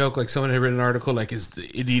like a joke, like someone had written an article like, is the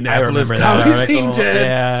Indianapolis comedy scene dead?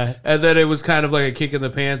 Yeah. And then it was kind of like a kick in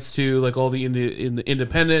the pants to like all the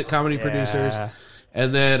independent comedy producers.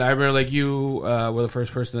 And then I remember like you were the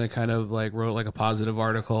first person that kind of like wrote like a positive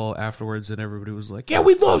article afterwards, and everybody was like, yeah,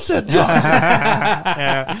 we love Seth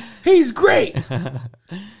Johnson. He's great.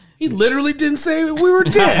 He literally didn't say we were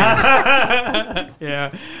dead.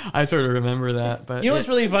 Yeah, I sort of remember that. But you know what's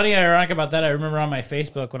really funny and ironic about that? I remember on my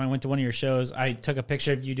Facebook when I went to one of your shows, I took a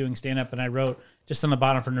picture of you doing stand-up, and I wrote just on the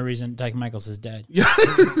bottom for no reason, Dyke Michaels is dead.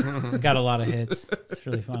 Got a lot of hits. It's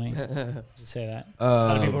really funny to say that. A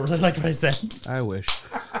lot of people really liked what I said. I wish.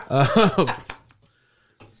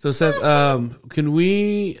 So Seth, can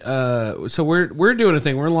we? So we're doing a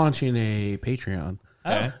thing. We're launching a Patreon.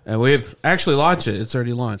 Okay. And we've actually launched it. It's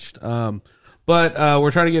already launched. But we're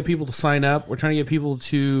trying to get people to sign up. We're trying to get people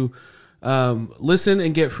to listen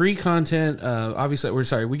and get free content. Obviously,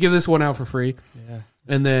 we give this one out for free. Yeah.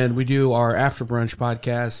 And then we do our After Brunch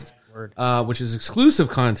podcast, which is exclusive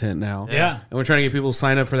content now. Yeah. And we're trying to get people to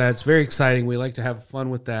sign up for that. It's very exciting. We like to have fun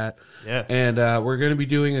with that. Yeah. And we're going to be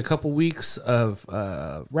doing a couple weeks of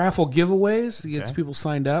raffle giveaways to get people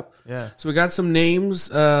signed up. Yeah. So we got some names,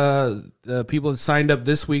 people that signed up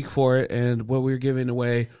this week for it, and what we're giving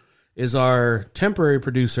away is our temporary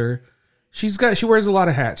producer. She wears a lot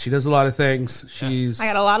of hats. She does a lot of things. I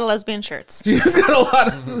got a lot of lesbian shirts. She's got a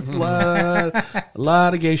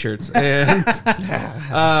lot of gay shirts, and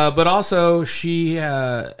but also she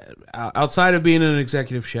outside of being an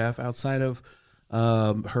executive chef, outside of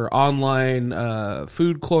her online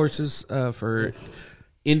food courses for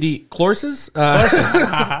indie courses.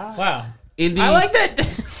 Wow. I like that.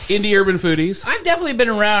 Indie urban foodies. I've definitely been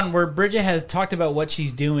around where Bridget has talked about what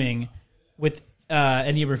she's doing with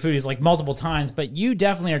Indie Urban Foodies like multiple times, but you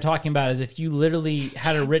definitely are talking about it as if you literally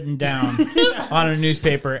had it written down on a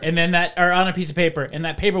newspaper and then or on a piece of paper, and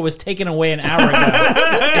that paper was taken away an hour ago,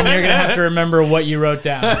 and you're gonna have to remember what you wrote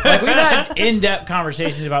down. Like, we've had in-depth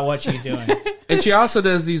conversations about what she's doing. And she also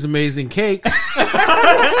does these amazing cakes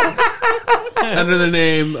under the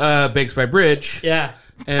name Bakes by Bridge. Yeah.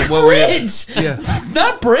 And Bridge! Yeah.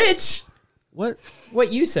 Not Bridge! What?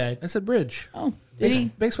 What you said. I said Bridge. Oh, did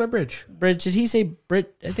he? Bakes by Bridge. Bridge. Did he say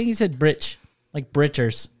Brit? I think he said Britch. Like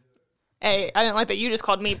Britchers. Hey, I didn't like that you just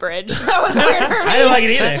called me Bridge. That was weird for me. I didn't like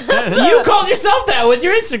it either. You called yourself that with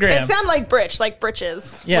your Instagram. It sounded like Britch, like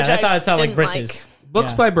britches. Yeah, which I thought it sounded like didn't britches.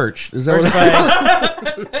 Books Yeah. by Birch. Is that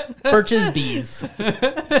what Birch's Bees.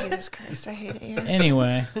 Jesus Christ, I hate it here.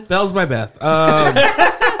 Anyway. Bells by Beth.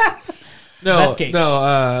 Beth cakes.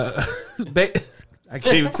 I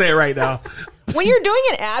can't even say it right now. When you're doing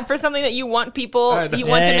an ad for something that you want people, you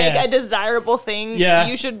want to make a desirable thing,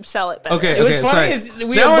 you should sell it better. Okay, What's funny sorry. is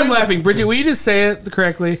now I'm laughing. Bridget, will you just say it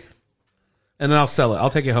correctly? And then I'll sell it. I'll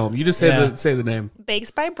take it home. You just say the name.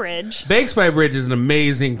 Bakes by Bridge. Bakes by Bridge is an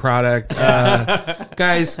amazing product.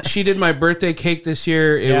 Guys, she did my birthday cake this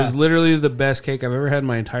year. It was literally the best cake I've ever had in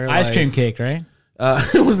my entire life. Ice cream cake, right?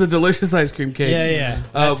 It was a delicious ice cream cake. Yeah.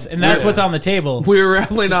 That's what's on the table. We were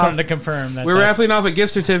raffling off. Wanted to confirm that. We were raffling off a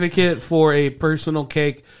gift certificate for a personal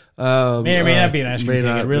cake. May or may not be an ice cream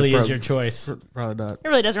cake. It really is your choice. Probably not. It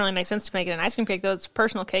really doesn't really make sense to make it an ice cream cake, though. It's a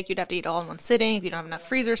personal cake. You'd have to eat it all in one sitting if you don't have enough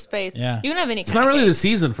freezer space. Yeah. You don't have any. It's not really the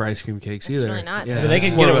season for ice cream cakes either. It's really not. Yeah, But they it's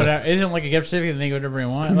can more get it of a- whatever. It isn't like a gift certificate. They can get whatever they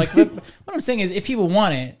want. Like what I'm saying is, if people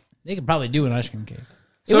want it, they could probably do an ice cream cake.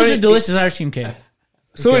 It was a delicious ice cream cake.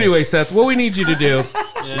 So anyway, Seth, what we need you to do,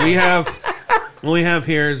 what we have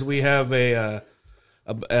here is we have all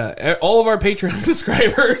of our Patreon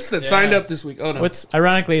subscribers that signed up this week. Oh no!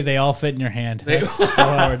 Ironically, they all fit in your hand. That's what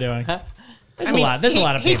we're doing. There's a lot. There's a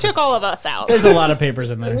lot of He papers. took all of us out. There's a lot of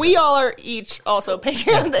papers in there. We all are each also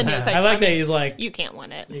Patreon. Then he's like, I like that he's like, you can't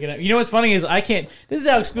win it. you know what's funny is I can't. This is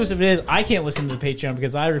how exclusive it is. I can't listen to the Patreon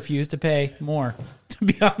because I refuse to pay more to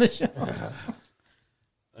be on the show.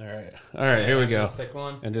 All right, here we go. Just pick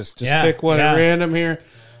one. And just pick one at random here.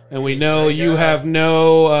 And we know you have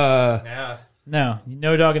no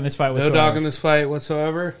dog in this fight whatsoever. no dog in this fight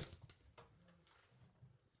whatsoever.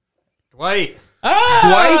 Dwight.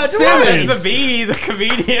 Dwight Simmons. That's the B, the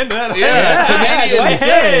comedian. Comedian Dwight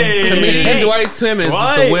Simmons. Comedian Dwight Simmons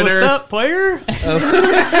Dwight, is the winner what's up, player?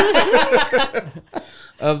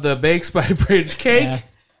 of the Bakes by Bridge cake. Yeah.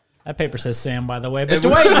 That paper says Sam, by the way. But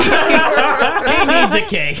Dwight, he needs a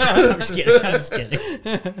cake. I'm just kidding.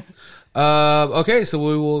 Okay, so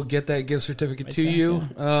we will get that gift certificate to sense, you.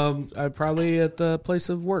 Probably at the place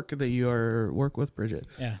of work that you work with, Bridget.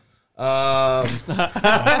 Yeah.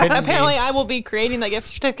 Apparently, I will be creating the gift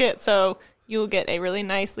certificate, so you will get a really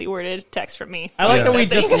nicely worded text from me. I like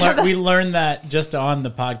that we learned that just on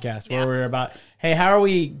the podcast where we're about, hey, how are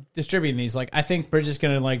we distributing these? Like, I think Bridget's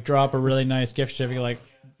gonna like drop a really nice gift certificate. Like,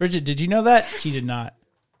 Bridget, did you know that? She did not.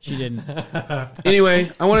 She didn't. Anyway,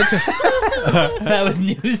 I wanted to. That was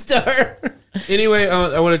news to her. Anyway,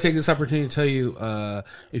 I want to take this opportunity to tell you,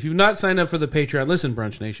 if you've not signed up for the Patreon, listen,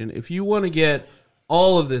 Brunch Nation, if you want to get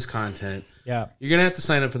all of this content, Yeah. you're gonna have to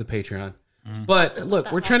sign up for the Patreon. But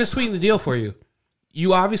look, we're trying to sweeten the deal for you.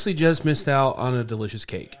 You obviously just missed out on a delicious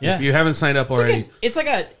cake. Yeah. If you haven't signed up already, it's like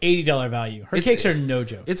a $80 value. Her cakes are no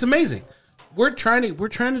joke. It's amazing. We're trying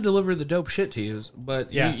to deliver the dope shit to you,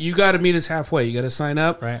 but Yeah. you got to meet us halfway. You got to sign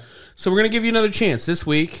up. Right. So we're gonna give you another chance this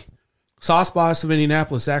week. Sauce Boss of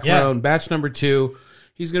Indianapolis, Zach Rohn, batch number 2.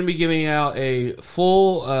 He's going to be giving out a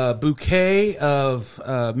full bouquet of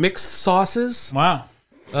mixed sauces. Wow.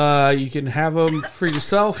 You can have them for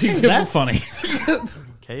yourself. Is that funny?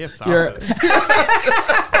 Bouquet of sauces.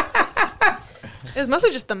 It was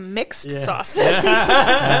mostly just the mixed sauces.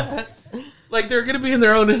 Like they're going to be in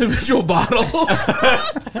their own individual bottle.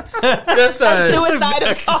 Just a suicide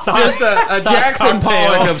of sauces. Just a Jackson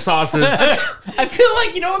Pollock of sauces. I feel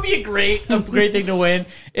like, what would be a great thing to win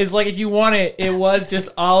is like if you won it, it was just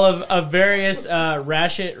all of various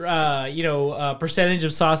percentage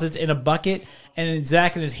of sauces in a bucket, and then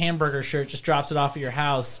Zach in his hamburger shirt just drops it off at your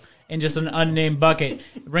house in just an unnamed bucket,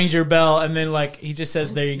 rings your bell, and then like he just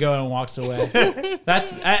says "there you go" and walks away.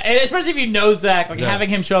 That's and especially if you know Zach, like having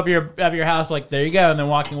him show up at your house, like "there you go," and then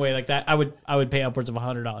walking away like that. I would pay upwards of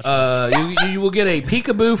 $100. You will get a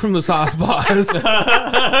peekaboo from the Sauce Boss.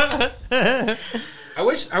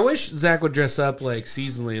 I wish Zach would dress up like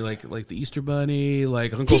seasonally, like the Easter Bunny,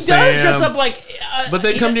 like Uncle Sam. He does dress up like, but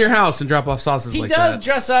they come to your house and drop off sauces. He does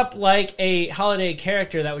dress up like a holiday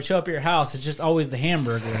character that would show up at your house. It's just always the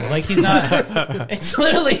hamburger. Like he's not. It's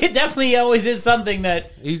literally, it definitely always is something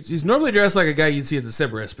that he's normally dressed like a guy you'd see at the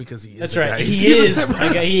Sybaris because he is. That's right. He is.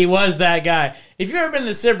 He was that guy. If you've ever been to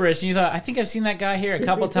the Sybaris and you thought, I think I've seen that guy here a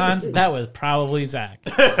couple times, that was probably Zach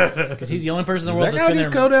because he's the only person in the world that's been there.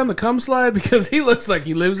 Just go down the cum slide because he looks like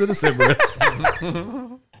he lives at a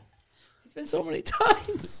Sybaris. It's been so many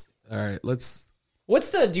times. All right,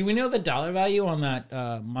 do we know the dollar value on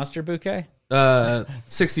that mustard bouquet?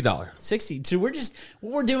 $60. 60. So what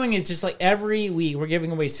we're doing is just like every week we're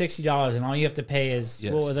giving away $60, and all you have to pay is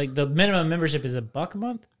like the minimum membership is $1 a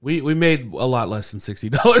month. We made a lot less than $60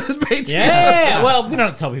 in Patreon. Yeah. Well, we don't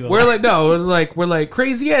have to tell people. We're like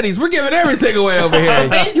Crazy Eddies. We're giving everything away over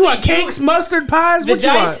here. You want cakes, mustard pies?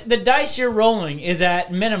 The dice you're rolling is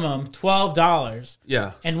at minimum $12.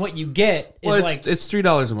 Yeah. And what you get is it's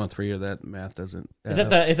 $3 a month for you. That math doesn't. Is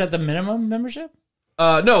that the minimum membership?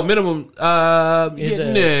 No, minimum is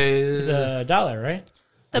 $1, right?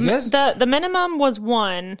 The minimum was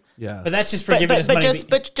 $1. Yeah, but that's just for giving us money.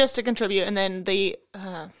 But just to contribute, and then the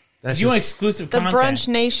you want exclusive content. The Brunch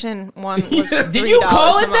Nation one was $3 Did you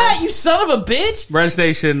call it that? You son of a bitch! Brunch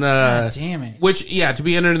Nation. God damn it! Which to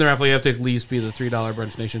be entered in the raffle, you have to at least be the $3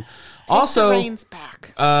 Brunch Nation. Also, the reins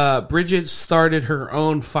back. Bridget started her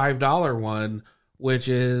own $5 one, which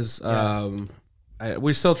is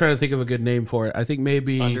we're still trying to think of a good name for it. I think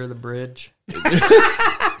maybe Under the Bridge.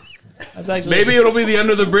 Maybe it'll be the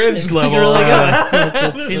Under the Bridge level. Really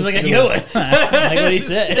good. Seems like a good one. Like what he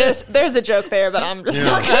said. There's a joke there, but I'm just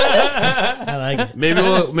not gonna I like it. Maybe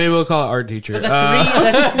we'll call it art teacher. If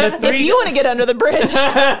you want to get under the bridge,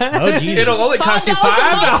 oh geez, it'll only cost you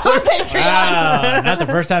 $5. Wow, not the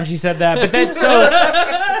first time she said that, but that's so.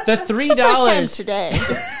 The $3 first time today.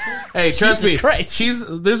 Hey, trust me. Christ.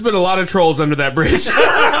 There's been a lot of trolls under that bridge.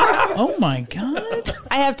 Oh my god.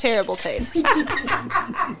 I have terrible taste.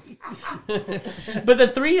 But the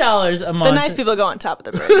 $3 a month. The nice people go on top of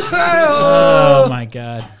the bridge. Oh my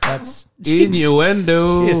god. That's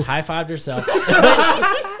innuendo. She has high-fived herself. But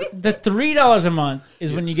the $3 a month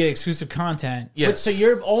is when you get exclusive content. Yes. So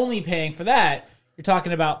you're only paying for that. You're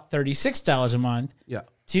talking about $36 a month. Yeah.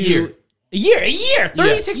 A year.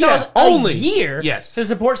 $36 only a year. Yes. To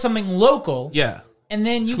support something local. Yeah. And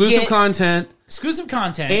then you exclusive get content. Exclusive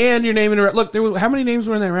content. And your name in the look. How many names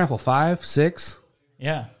were in that raffle? 5, 6.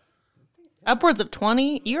 Yeah. Upwards of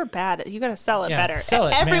 20. You're bad. You got to sell it better. Sell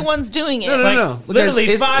it, Everyone's doing it. No.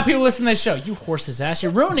 Literally 5 people listen to this show. You horse's ass.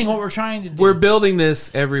 You're ruining what we're trying to do. We're building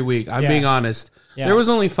this every week. I'm being honest. Yeah. There was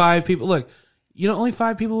only 5 people. Look, only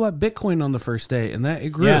 5 people bought Bitcoin on the first day, and that it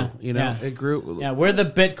grew. Yeah. It grew. Yeah, we're the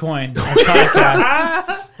Bitcoin of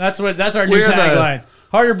podcasts. That's our new tagline.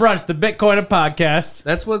 Harder Brunch, the Bitcoin of podcasts.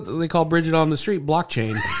 That's what they call Bridget on the street,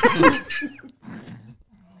 blockchain.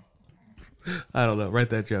 I don't know. Write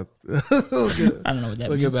that joke. I don't know what that means.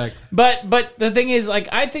 We'll get back. But the thing is, like,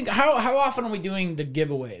 I think how often are we doing the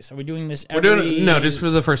giveaways? Are we doing this every... We're doing no, just for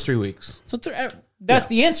the first 3 weeks. So that's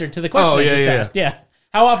the answer to the question I just asked. Yeah.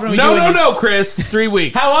 How often are we doing this? No, Chris. 3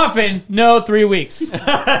 weeks. How often? No, 3 weeks.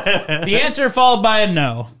 The answer followed by a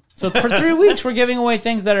no. So for 3 weeks, we're giving away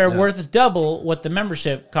things that are worth double what the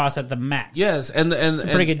membership costs at the max. Yes, and it's a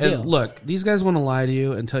pretty good deal. And look, these guys want to lie to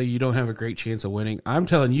you and tell you don't have a great chance of winning. I'm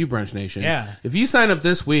telling you, Brunch Nation. Yeah. If you sign up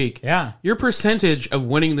this week, your percentage of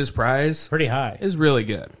winning this prize pretty high is really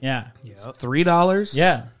good. Yeah. $3.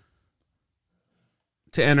 Yeah.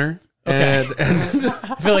 To enter. Okay. And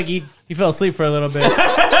I feel like he fell asleep for a little bit. You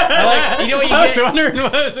know what you get?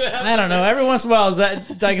 I don't know. Every once in a while,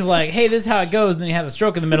 Dyke is like, hey, this is how it goes. And then he has a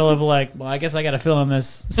stroke in the middle of like, well, I guess I got to fill in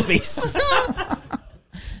this space.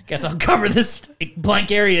 Guess I'll cover this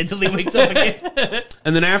blank area until he wakes up again.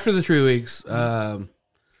 And then after the 3 weeks,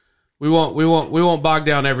 we won't bog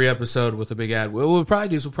down every episode with a big ad. What we'll probably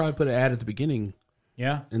do is we'll probably put an ad at the beginning.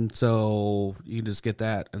 Yeah. And so you can just get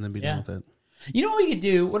that and then be done with it. You know what we could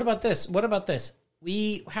do? What about this?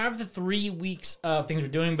 We have the 3 weeks of things we're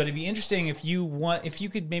doing, but it'd be interesting if you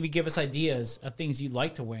could maybe give us ideas of things you'd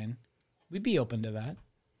like to win. We'd be open to that.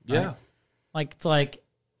 Yeah. Right? Like it's like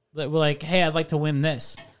we're like, hey, I'd like to win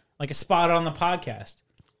this. Like a spot on the podcast.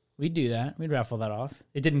 We'd do that. We'd raffle that off.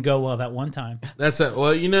 It didn't go well that one time. That's it.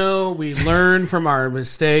 Well, we learn from our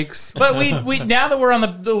mistakes. But we now that we're on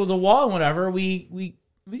the wall and whatever, we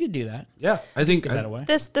could do that. Yeah, I think that away.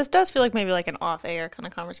 This does feel like maybe like an off-air kind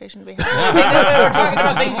of conversation to be having. We're talking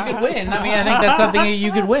about things you could win. I mean, I think that's something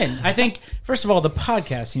you could win. I think, first of all, the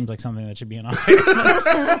podcast seems like something that should be an off-air.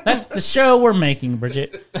 That's the show we're making,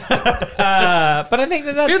 Bridget. But I think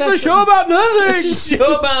that's a show about nothing. It's a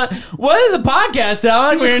show about what does a podcast sound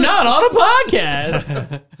like when you're not on a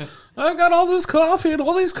podcast? I've got all this coffee and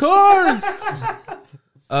all these cars.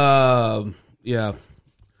 Yeah.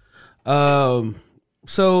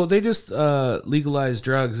 So they just legalized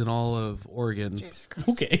drugs in all of Oregon. Jesus Christ.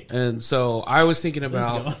 Okay. And so I was thinking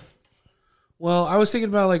about,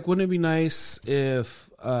 like, wouldn't it be nice if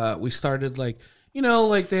we started like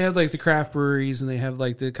they have like the craft breweries and they have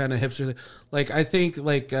like the kind of hipster, like I think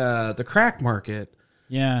like the crack market.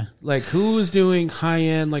 Yeah. Like who's doing high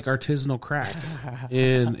end like artisanal crack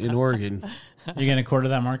in Oregon? You're gonna quarter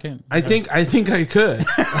that market? I think I could.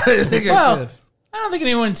 I could. I don't think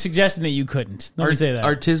anyone's suggesting that you couldn't. Let me say that.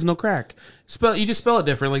 Artisanal crack. You just spell it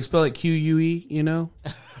different. Like spell it Q-U-E, you know?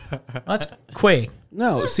 That's Quay.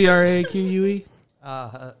 No, C-R-A-Q-U-E.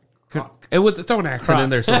 Throw an accent in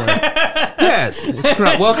there somewhere. Yes. It's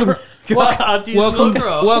croc. Welcome to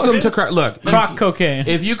croc. Look. Croc cocaine.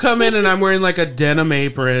 If you come in and I'm wearing like a denim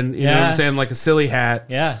apron, you know what I'm saying? Like a silly hat.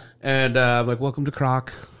 Yeah. And like, welcome to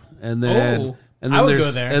croc. And then, I would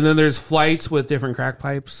go there. And then there's flights with different crack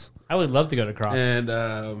pipes. I would love to go to Croc. And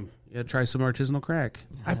try some artisanal crack.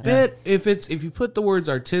 I bet if you put the words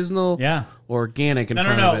artisanal or organic in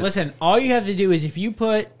front of it. No. Listen, all you have to do is if you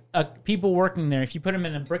put people working there, if you put them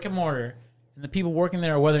in a brick and mortar, and the people working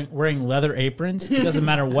there are wearing leather aprons, it doesn't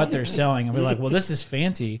matter what they're selling. And we're like, well, this is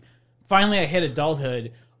fancy. Finally, I hit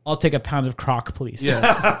adulthood. I'll take a pound of Croc, please.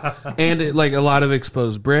 Yes. And like a lot of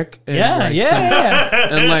exposed brick. And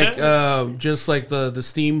And like just like the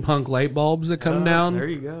steampunk light bulbs that come down. There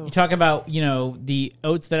you go. You talk about, the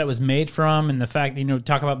oats that it was made from and the fact that,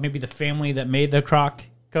 talk about maybe the family that made the Croc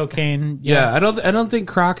cocaine. Yeah, I don't think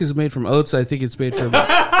Croc is made from oats. I think it's made from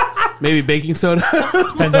maybe baking soda.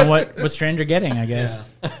 Depends on what strain you're getting, I guess.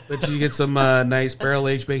 Yeah. But you get some nice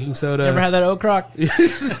barrel-aged baking soda. Never had that oat Croc?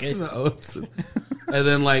 Oats. And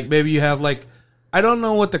then, like, maybe you have, like, I don't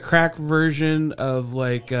know what the crack version of,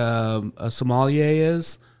 like, a sommelier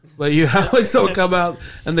is, but you have, like, someone come out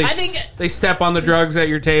and they step on the drugs at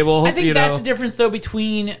your table. I think that's the difference, though,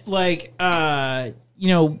 between, like, I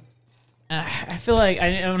feel like,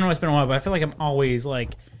 I don't know, it's been a while, but I feel like I'm always,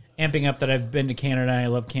 like, amping up that I've been to Canada. I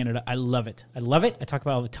love Canada. I love it. I talk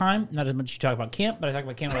about it all the time. Not as much as you talk about camp, but I talk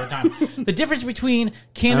about Canada all the time. The difference between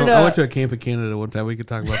Canada... I went to a camp in Canada one time. We could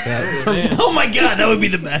talk about that. Oh my God, that would be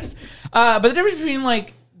the best. But the difference between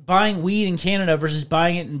like buying weed in Canada versus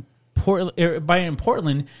buying it in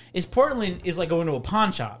Portland is like going to a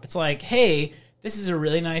pawn shop. It's like, hey, this is a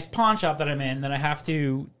really nice pawn shop that I'm in that I have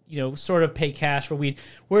to, sort of pay cash for weed.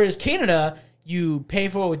 Whereas Canada... You pay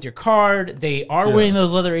for it with your card. They are wearing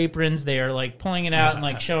those leather aprons. They are like pulling it out and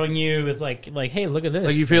like showing you. It's like, hey, look at this.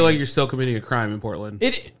 Like you feel like you're still committing a crime in Portland.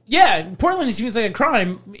 Portland seems like a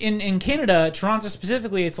crime. In Canada, Toronto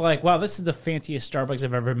specifically, it's like, wow, this is the fanciest Starbucks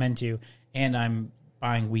I've ever been to, and I'm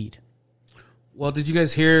buying weed. Well, did you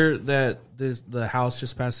guys hear that the House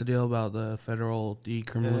just passed a deal about the federal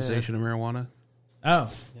decriminalization of marijuana?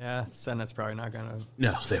 Oh. Yeah, Senate's probably not going to...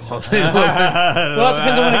 No, they won't. Well, it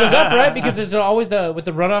depends on when it goes up, right? Because there's always with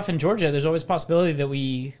the runoff in Georgia, there's always a possibility that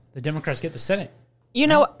the Democrats get the Senate.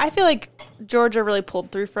 I feel like Georgia really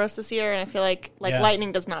pulled through for us this year, and I feel like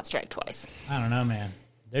lightning does not strike twice. I don't know, man.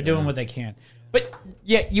 They're doing what they can. But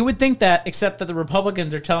yeah, you would think that, except that the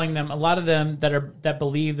Republicans are telling them, a lot of them that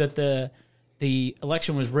believe that the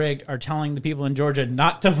election was rigged are telling the people in Georgia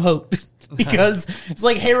not to vote because it's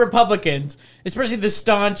like, hey, Republicans, especially the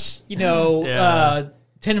staunch,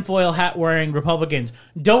 tinfoil hat wearing Republicans,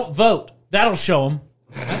 don't vote. That'll show them.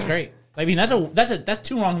 That's great. I mean, that's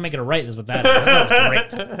too long to make it a right. Is what that is.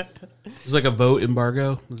 That's great. It's like a vote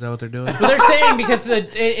embargo. Is that what they're doing? Well, they're saying because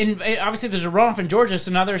obviously there's a runoff in Georgia,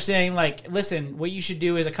 so now they're saying like, listen, what you should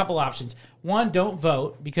do is a couple options. One, don't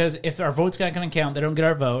vote because if our vote's not going to count, they don't get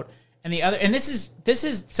our vote. And the other, and this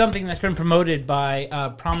is something that's been promoted by a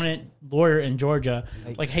prominent lawyer in Georgia.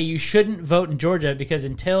 Like, hey, you shouldn't vote in Georgia because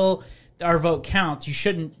until our vote counts, you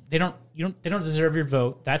shouldn't. They don't deserve your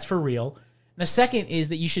vote. That's for real. And the second is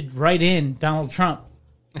that you should write in Donald Trump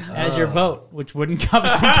as your vote, which wouldn't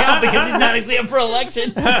obviously count because he's not actually up for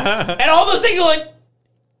election. And all those things are like,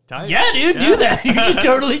 yeah, dude, do that. You should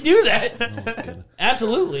totally do that.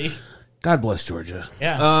 Absolutely. God bless Georgia.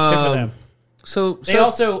 Yeah, good for them. So they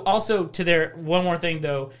also to their one more thing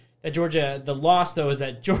though, that Georgia, the loss though is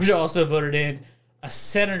that Georgia also voted in a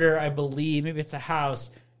senator, I believe, maybe it's the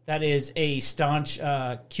House, that is a staunch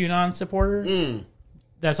QAnon supporter.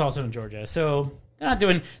 That's also in Georgia. So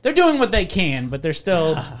they're doing what they can, but they're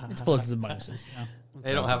still, it's pluses and minuses. You know?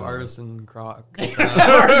 They don't have Artisan Croc.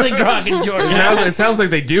 Artisan Croc in Georgia. It sounds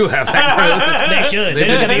like they do have that. They should. They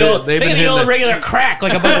just gotta go the regular crack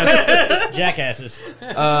like a bunch of jackasses.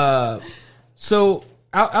 So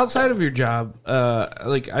outside of your job,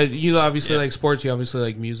 you obviously like sports, you obviously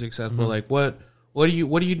like music, Seth. But like, what are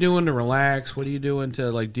you doing to relax? What are you doing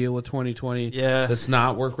to like deal with 2020? Yeah, that's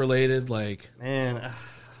not work related. Like, man,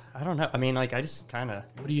 I don't know. I mean, like, I just kind of.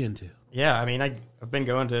 What are you into? Yeah, I mean, I've been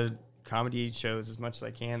going to comedy shows as much as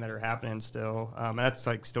I can that are happening still. That's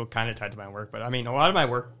like still kind of tied to my work, but I mean, a lot of my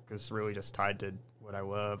work is really just tied to what I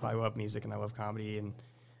love. I love music and I love comedy, and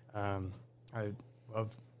I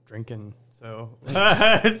love drinking. So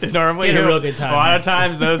normally, a real good time. A lot of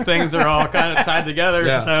times, those things are all kind of tied together.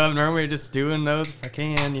 Yeah. So I'm normally just doing those if I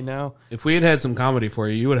can, you know. If we had some comedy for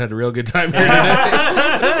you, you would have had a real good time here today.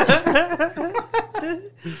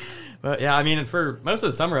 But yeah, I mean, for most of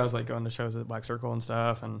the summer, I was like going to shows at Black Circle and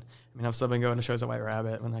stuff, and I mean, I've still been going to shows at White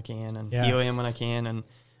Rabbit when I can, and Helium when I can, and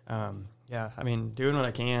I mean, doing what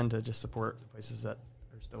I can to just support the places that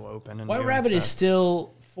are still open. And White Rabbit is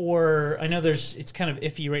still I know it's kind of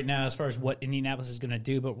iffy right now as far as what Indianapolis is going to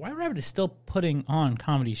do, but White Rabbit is still putting on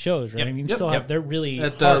comedy shows, right? Yep. I mean, they're really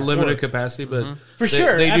at the limited capacity, but for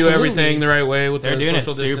sure they do everything the right way with they're doing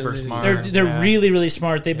social it super smart. They're really, really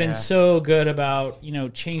smart. They've been so good about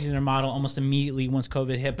changing their model almost immediately once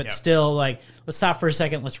COVID hit, but still like, let's stop for a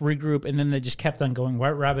second, let's regroup, and then they just kept on going.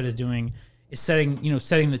 White Rabbit is setting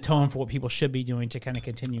the tone for what people should be doing to kind of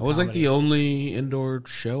continue. It was like the only indoor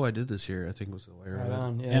show I did this year. I think was the White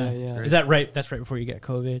Rabbit. Yeah. Is that right? That's right before you got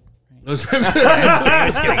COVID.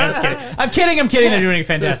 I'm kidding. They're doing a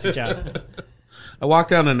fantastic job. I walked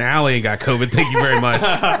down an alley and got COVID. Thank you very much.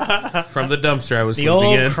 From the dumpster I was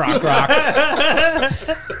sleeping in. Croc Rock.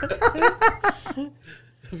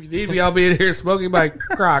 If you need me, I'll be in here smoking my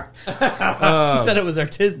crock. You said it was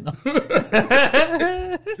artisanal.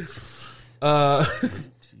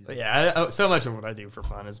 But yeah, so much of what I do for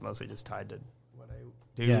fun is mostly just tied to what I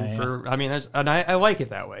do for. I mean, and I like it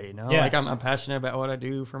that way, you know. Yeah. Like I'm passionate about what I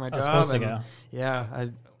do for my job. Supposed to go. Yeah,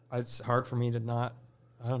 it's hard for me to not.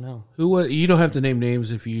 I don't know. You don't have to name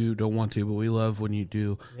names if you don't want to, but we love when you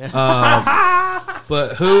do. Yeah.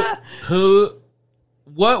 But who?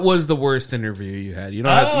 What was the worst interview you had? You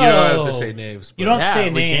don't have to say names. You don't have to say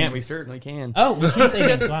a name. We certainly can. Oh, we can say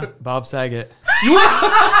names. Wow. Bob Saget.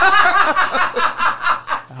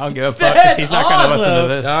 I'll give a fuck because he's not going to listen to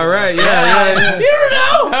this. All right, yeah. You never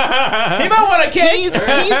know. He might want a cake. He's a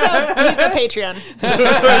Patreon.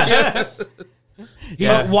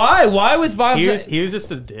 Why? Why was Bob? He was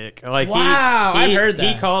just a dick. Like I've heard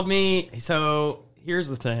that. He called me. So here's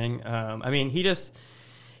the thing. I mean,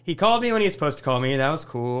 he called me when he was supposed to call me. That was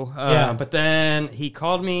cool. But then he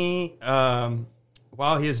called me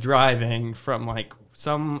while he was driving from I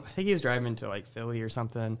think he was driving to like Philly or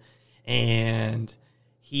something, and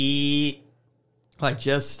he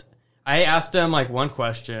I asked him like one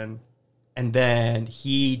question, and then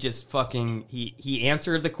he just he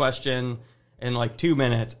answered the question in like 2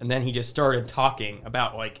 minutes, and then he just started talking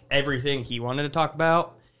about like everything he wanted to talk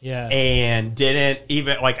about. Yeah. And didn't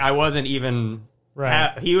even I wasn't even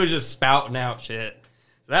right. He was just spouting out shit.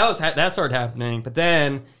 So that started happening, but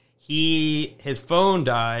then his phone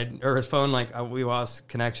died, or his phone we lost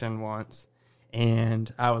connection once.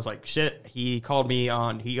 And I was like, shit, he called me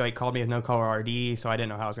with no caller ID, so I didn't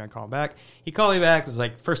know how I was going to call him back. He called me back. It was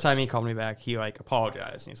like, first time he called me back, he like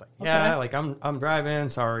apologized. And he's like, yeah, like I'm driving,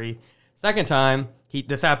 sorry. Second time,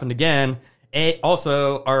 this happened again.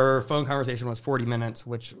 Also, our phone conversation was 40 minutes,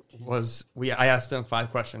 which was, I asked him 5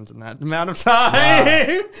 questions in that amount of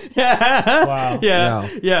time. Wow. Yeah. Wow.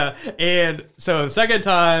 Yeah. And so the second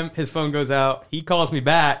time, his phone goes out. He calls me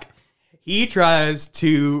back. He tries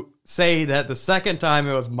to say that the second time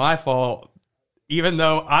it was my fault, even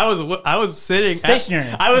though I was sitting stationary.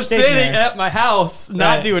 Sitting at my house,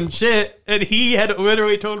 not doing shit, and he had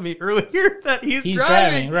literally told me earlier that he's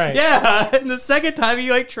driving. Right? Yeah, and the second time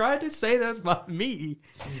he like tried to say that's about me.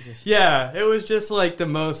 Jesus. Yeah, it was just like the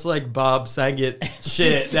most like Bob Saget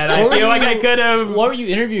shit that I feel like I could have. What were you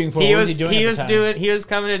interviewing for? What was he doing? He was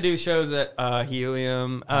coming to do shows at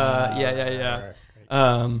Helium. Yeah.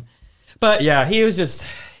 But yeah, he was just.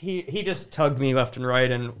 He just tugged me left and right,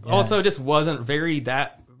 and also just wasn't very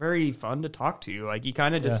fun to talk to. Like, he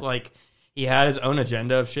kind of just like, he had his own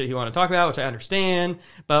agenda of shit he wanted to talk about, which I understand.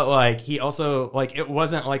 But like, he also like, it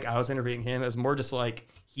wasn't like I was interviewing him. It was more just like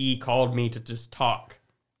he called me to just talk.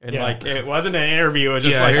 And like, it wasn't an interview. It was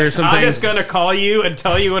just like, I'm just going to call you and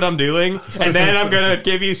tell you what I'm doing. And then I'm going to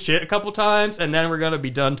give you shit a couple times. And then we're going to be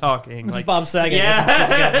done talking. This like, is Bob Saget. Yeah,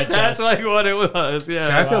 that's like what it was. Yeah.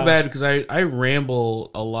 So I feel bad because I ramble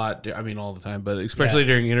a lot. I mean, all the time, but especially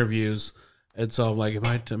during interviews. And so I'm like,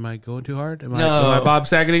 am I going too hard? Am I Bob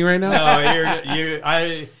Sageting right now? No,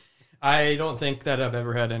 I don't think that I've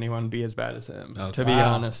ever had anyone be as bad as him. Okay. To be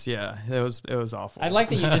honest, yeah, it was awful. I like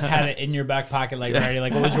that you just had it in your back pocket, like ready.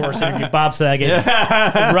 Like, what was your worst interview? Bob Saget,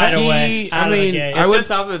 right away. That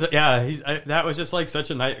was just like such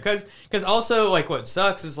a night because also like what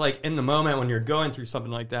sucks is like in the moment when you're going through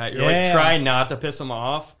something like that, you're like trying not to piss him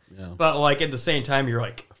off, but like at the same time you're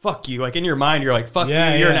like, fuck you. Like in your mind, you're like, fuck you,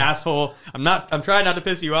 you're an asshole. I'm trying not to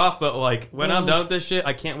piss you off, but like when I'm done with this shit,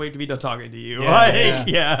 I can't wait to be done talking to you.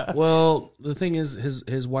 Well, the thing is,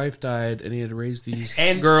 his wife died, and he had to raise these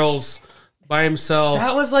girls by himself.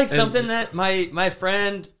 That was like something that my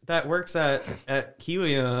friend that works at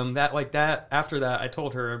Helium, after that, I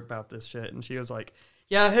told her about this shit, and she was like,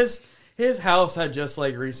 yeah, his house had just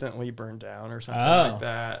like recently burned down or something like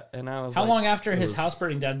that. And I was how long after his house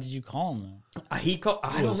burning down did you call him though? I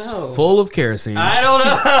don't know. Full of kerosene. I don't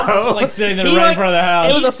know. It's like sitting there right in front of the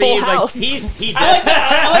house. It was a full house. I like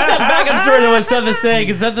that backup story that what Seth is saying,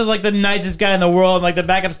 because Seth is like the nicest guy in the world. And like the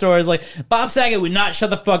backup story is like, Bob Saget would not shut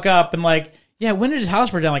the fuck up. And like, yeah, when did his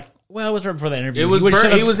house burn down? Like, well, it was right before the interview.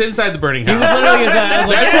 He was inside the burning house. He was literally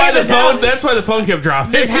inside. That's why the phone kept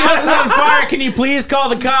dropping. His house is on fire. Can you please call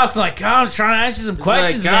the cops? I'm like, God, I'm trying to ask you some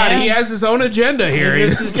questions, man. He has his own agenda here.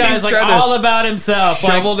 This guy's like all about himself.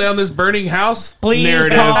 Shovel down this burning house. Please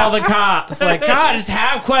narrative. call the cops. Like, God, just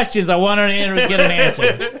have questions. I want to get an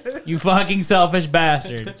answer. You fucking selfish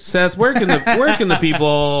bastard. Seth, where can the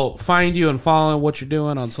people find you and follow what you're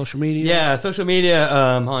doing on social media? Yeah, social media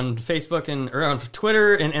on Facebook or on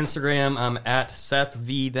Twitter and Instagram. I'm at Seth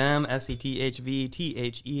V Them,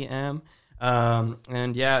 SETHVTHEM.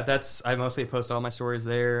 And yeah, I mostly post all my stories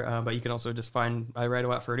there. But you can also just I write a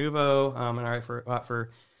lot for Nuvo, and I write a lot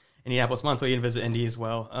for Indianapolis Monthly and Visit Indy as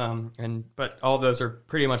well. But all of those are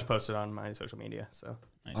pretty much posted on my social media. So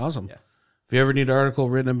nice. Awesome. Yeah. If you ever need an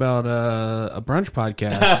article written about a brunch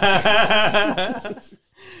podcast,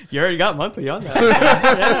 you already got Monthly on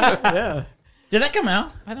that. Yeah. Did that come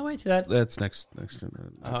out, by the way? That's next.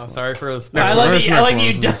 Sorry for the I like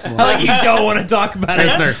you don't want to talk about it.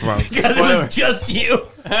 Next month. Because it was just you.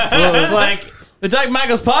 It was like the Doug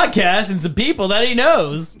Michaels podcast and some people that he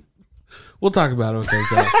knows. We'll talk about it.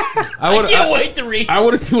 I can't wait to read. I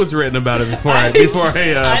want to see what's written about it before I I think when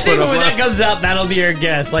that comes out, that'll be our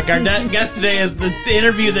guest. Like our guest today is the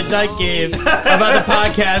interview that Doug gave about the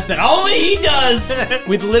podcast that only he does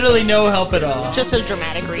with literally no help at all. Just a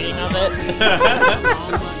dramatic reading of it.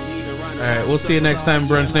 All right, we'll see you next time,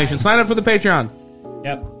 Brunch Nation. Sign up for the Patreon.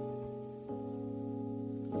 Yep.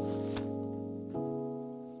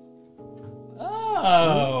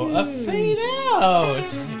 Oh, a fade out.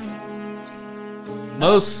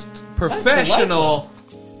 Most professional.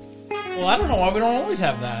 Well, I don't know why we don't always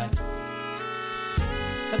have that.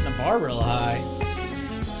 Setting the bar real high.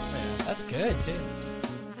 Yeah, that's good too.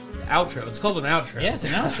 Outro. It's called an outro. Yeah, it's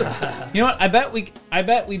an outro. You know what? I bet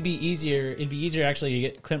we'd be easier. It'd be easier actually to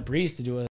get Clint Breeze to do a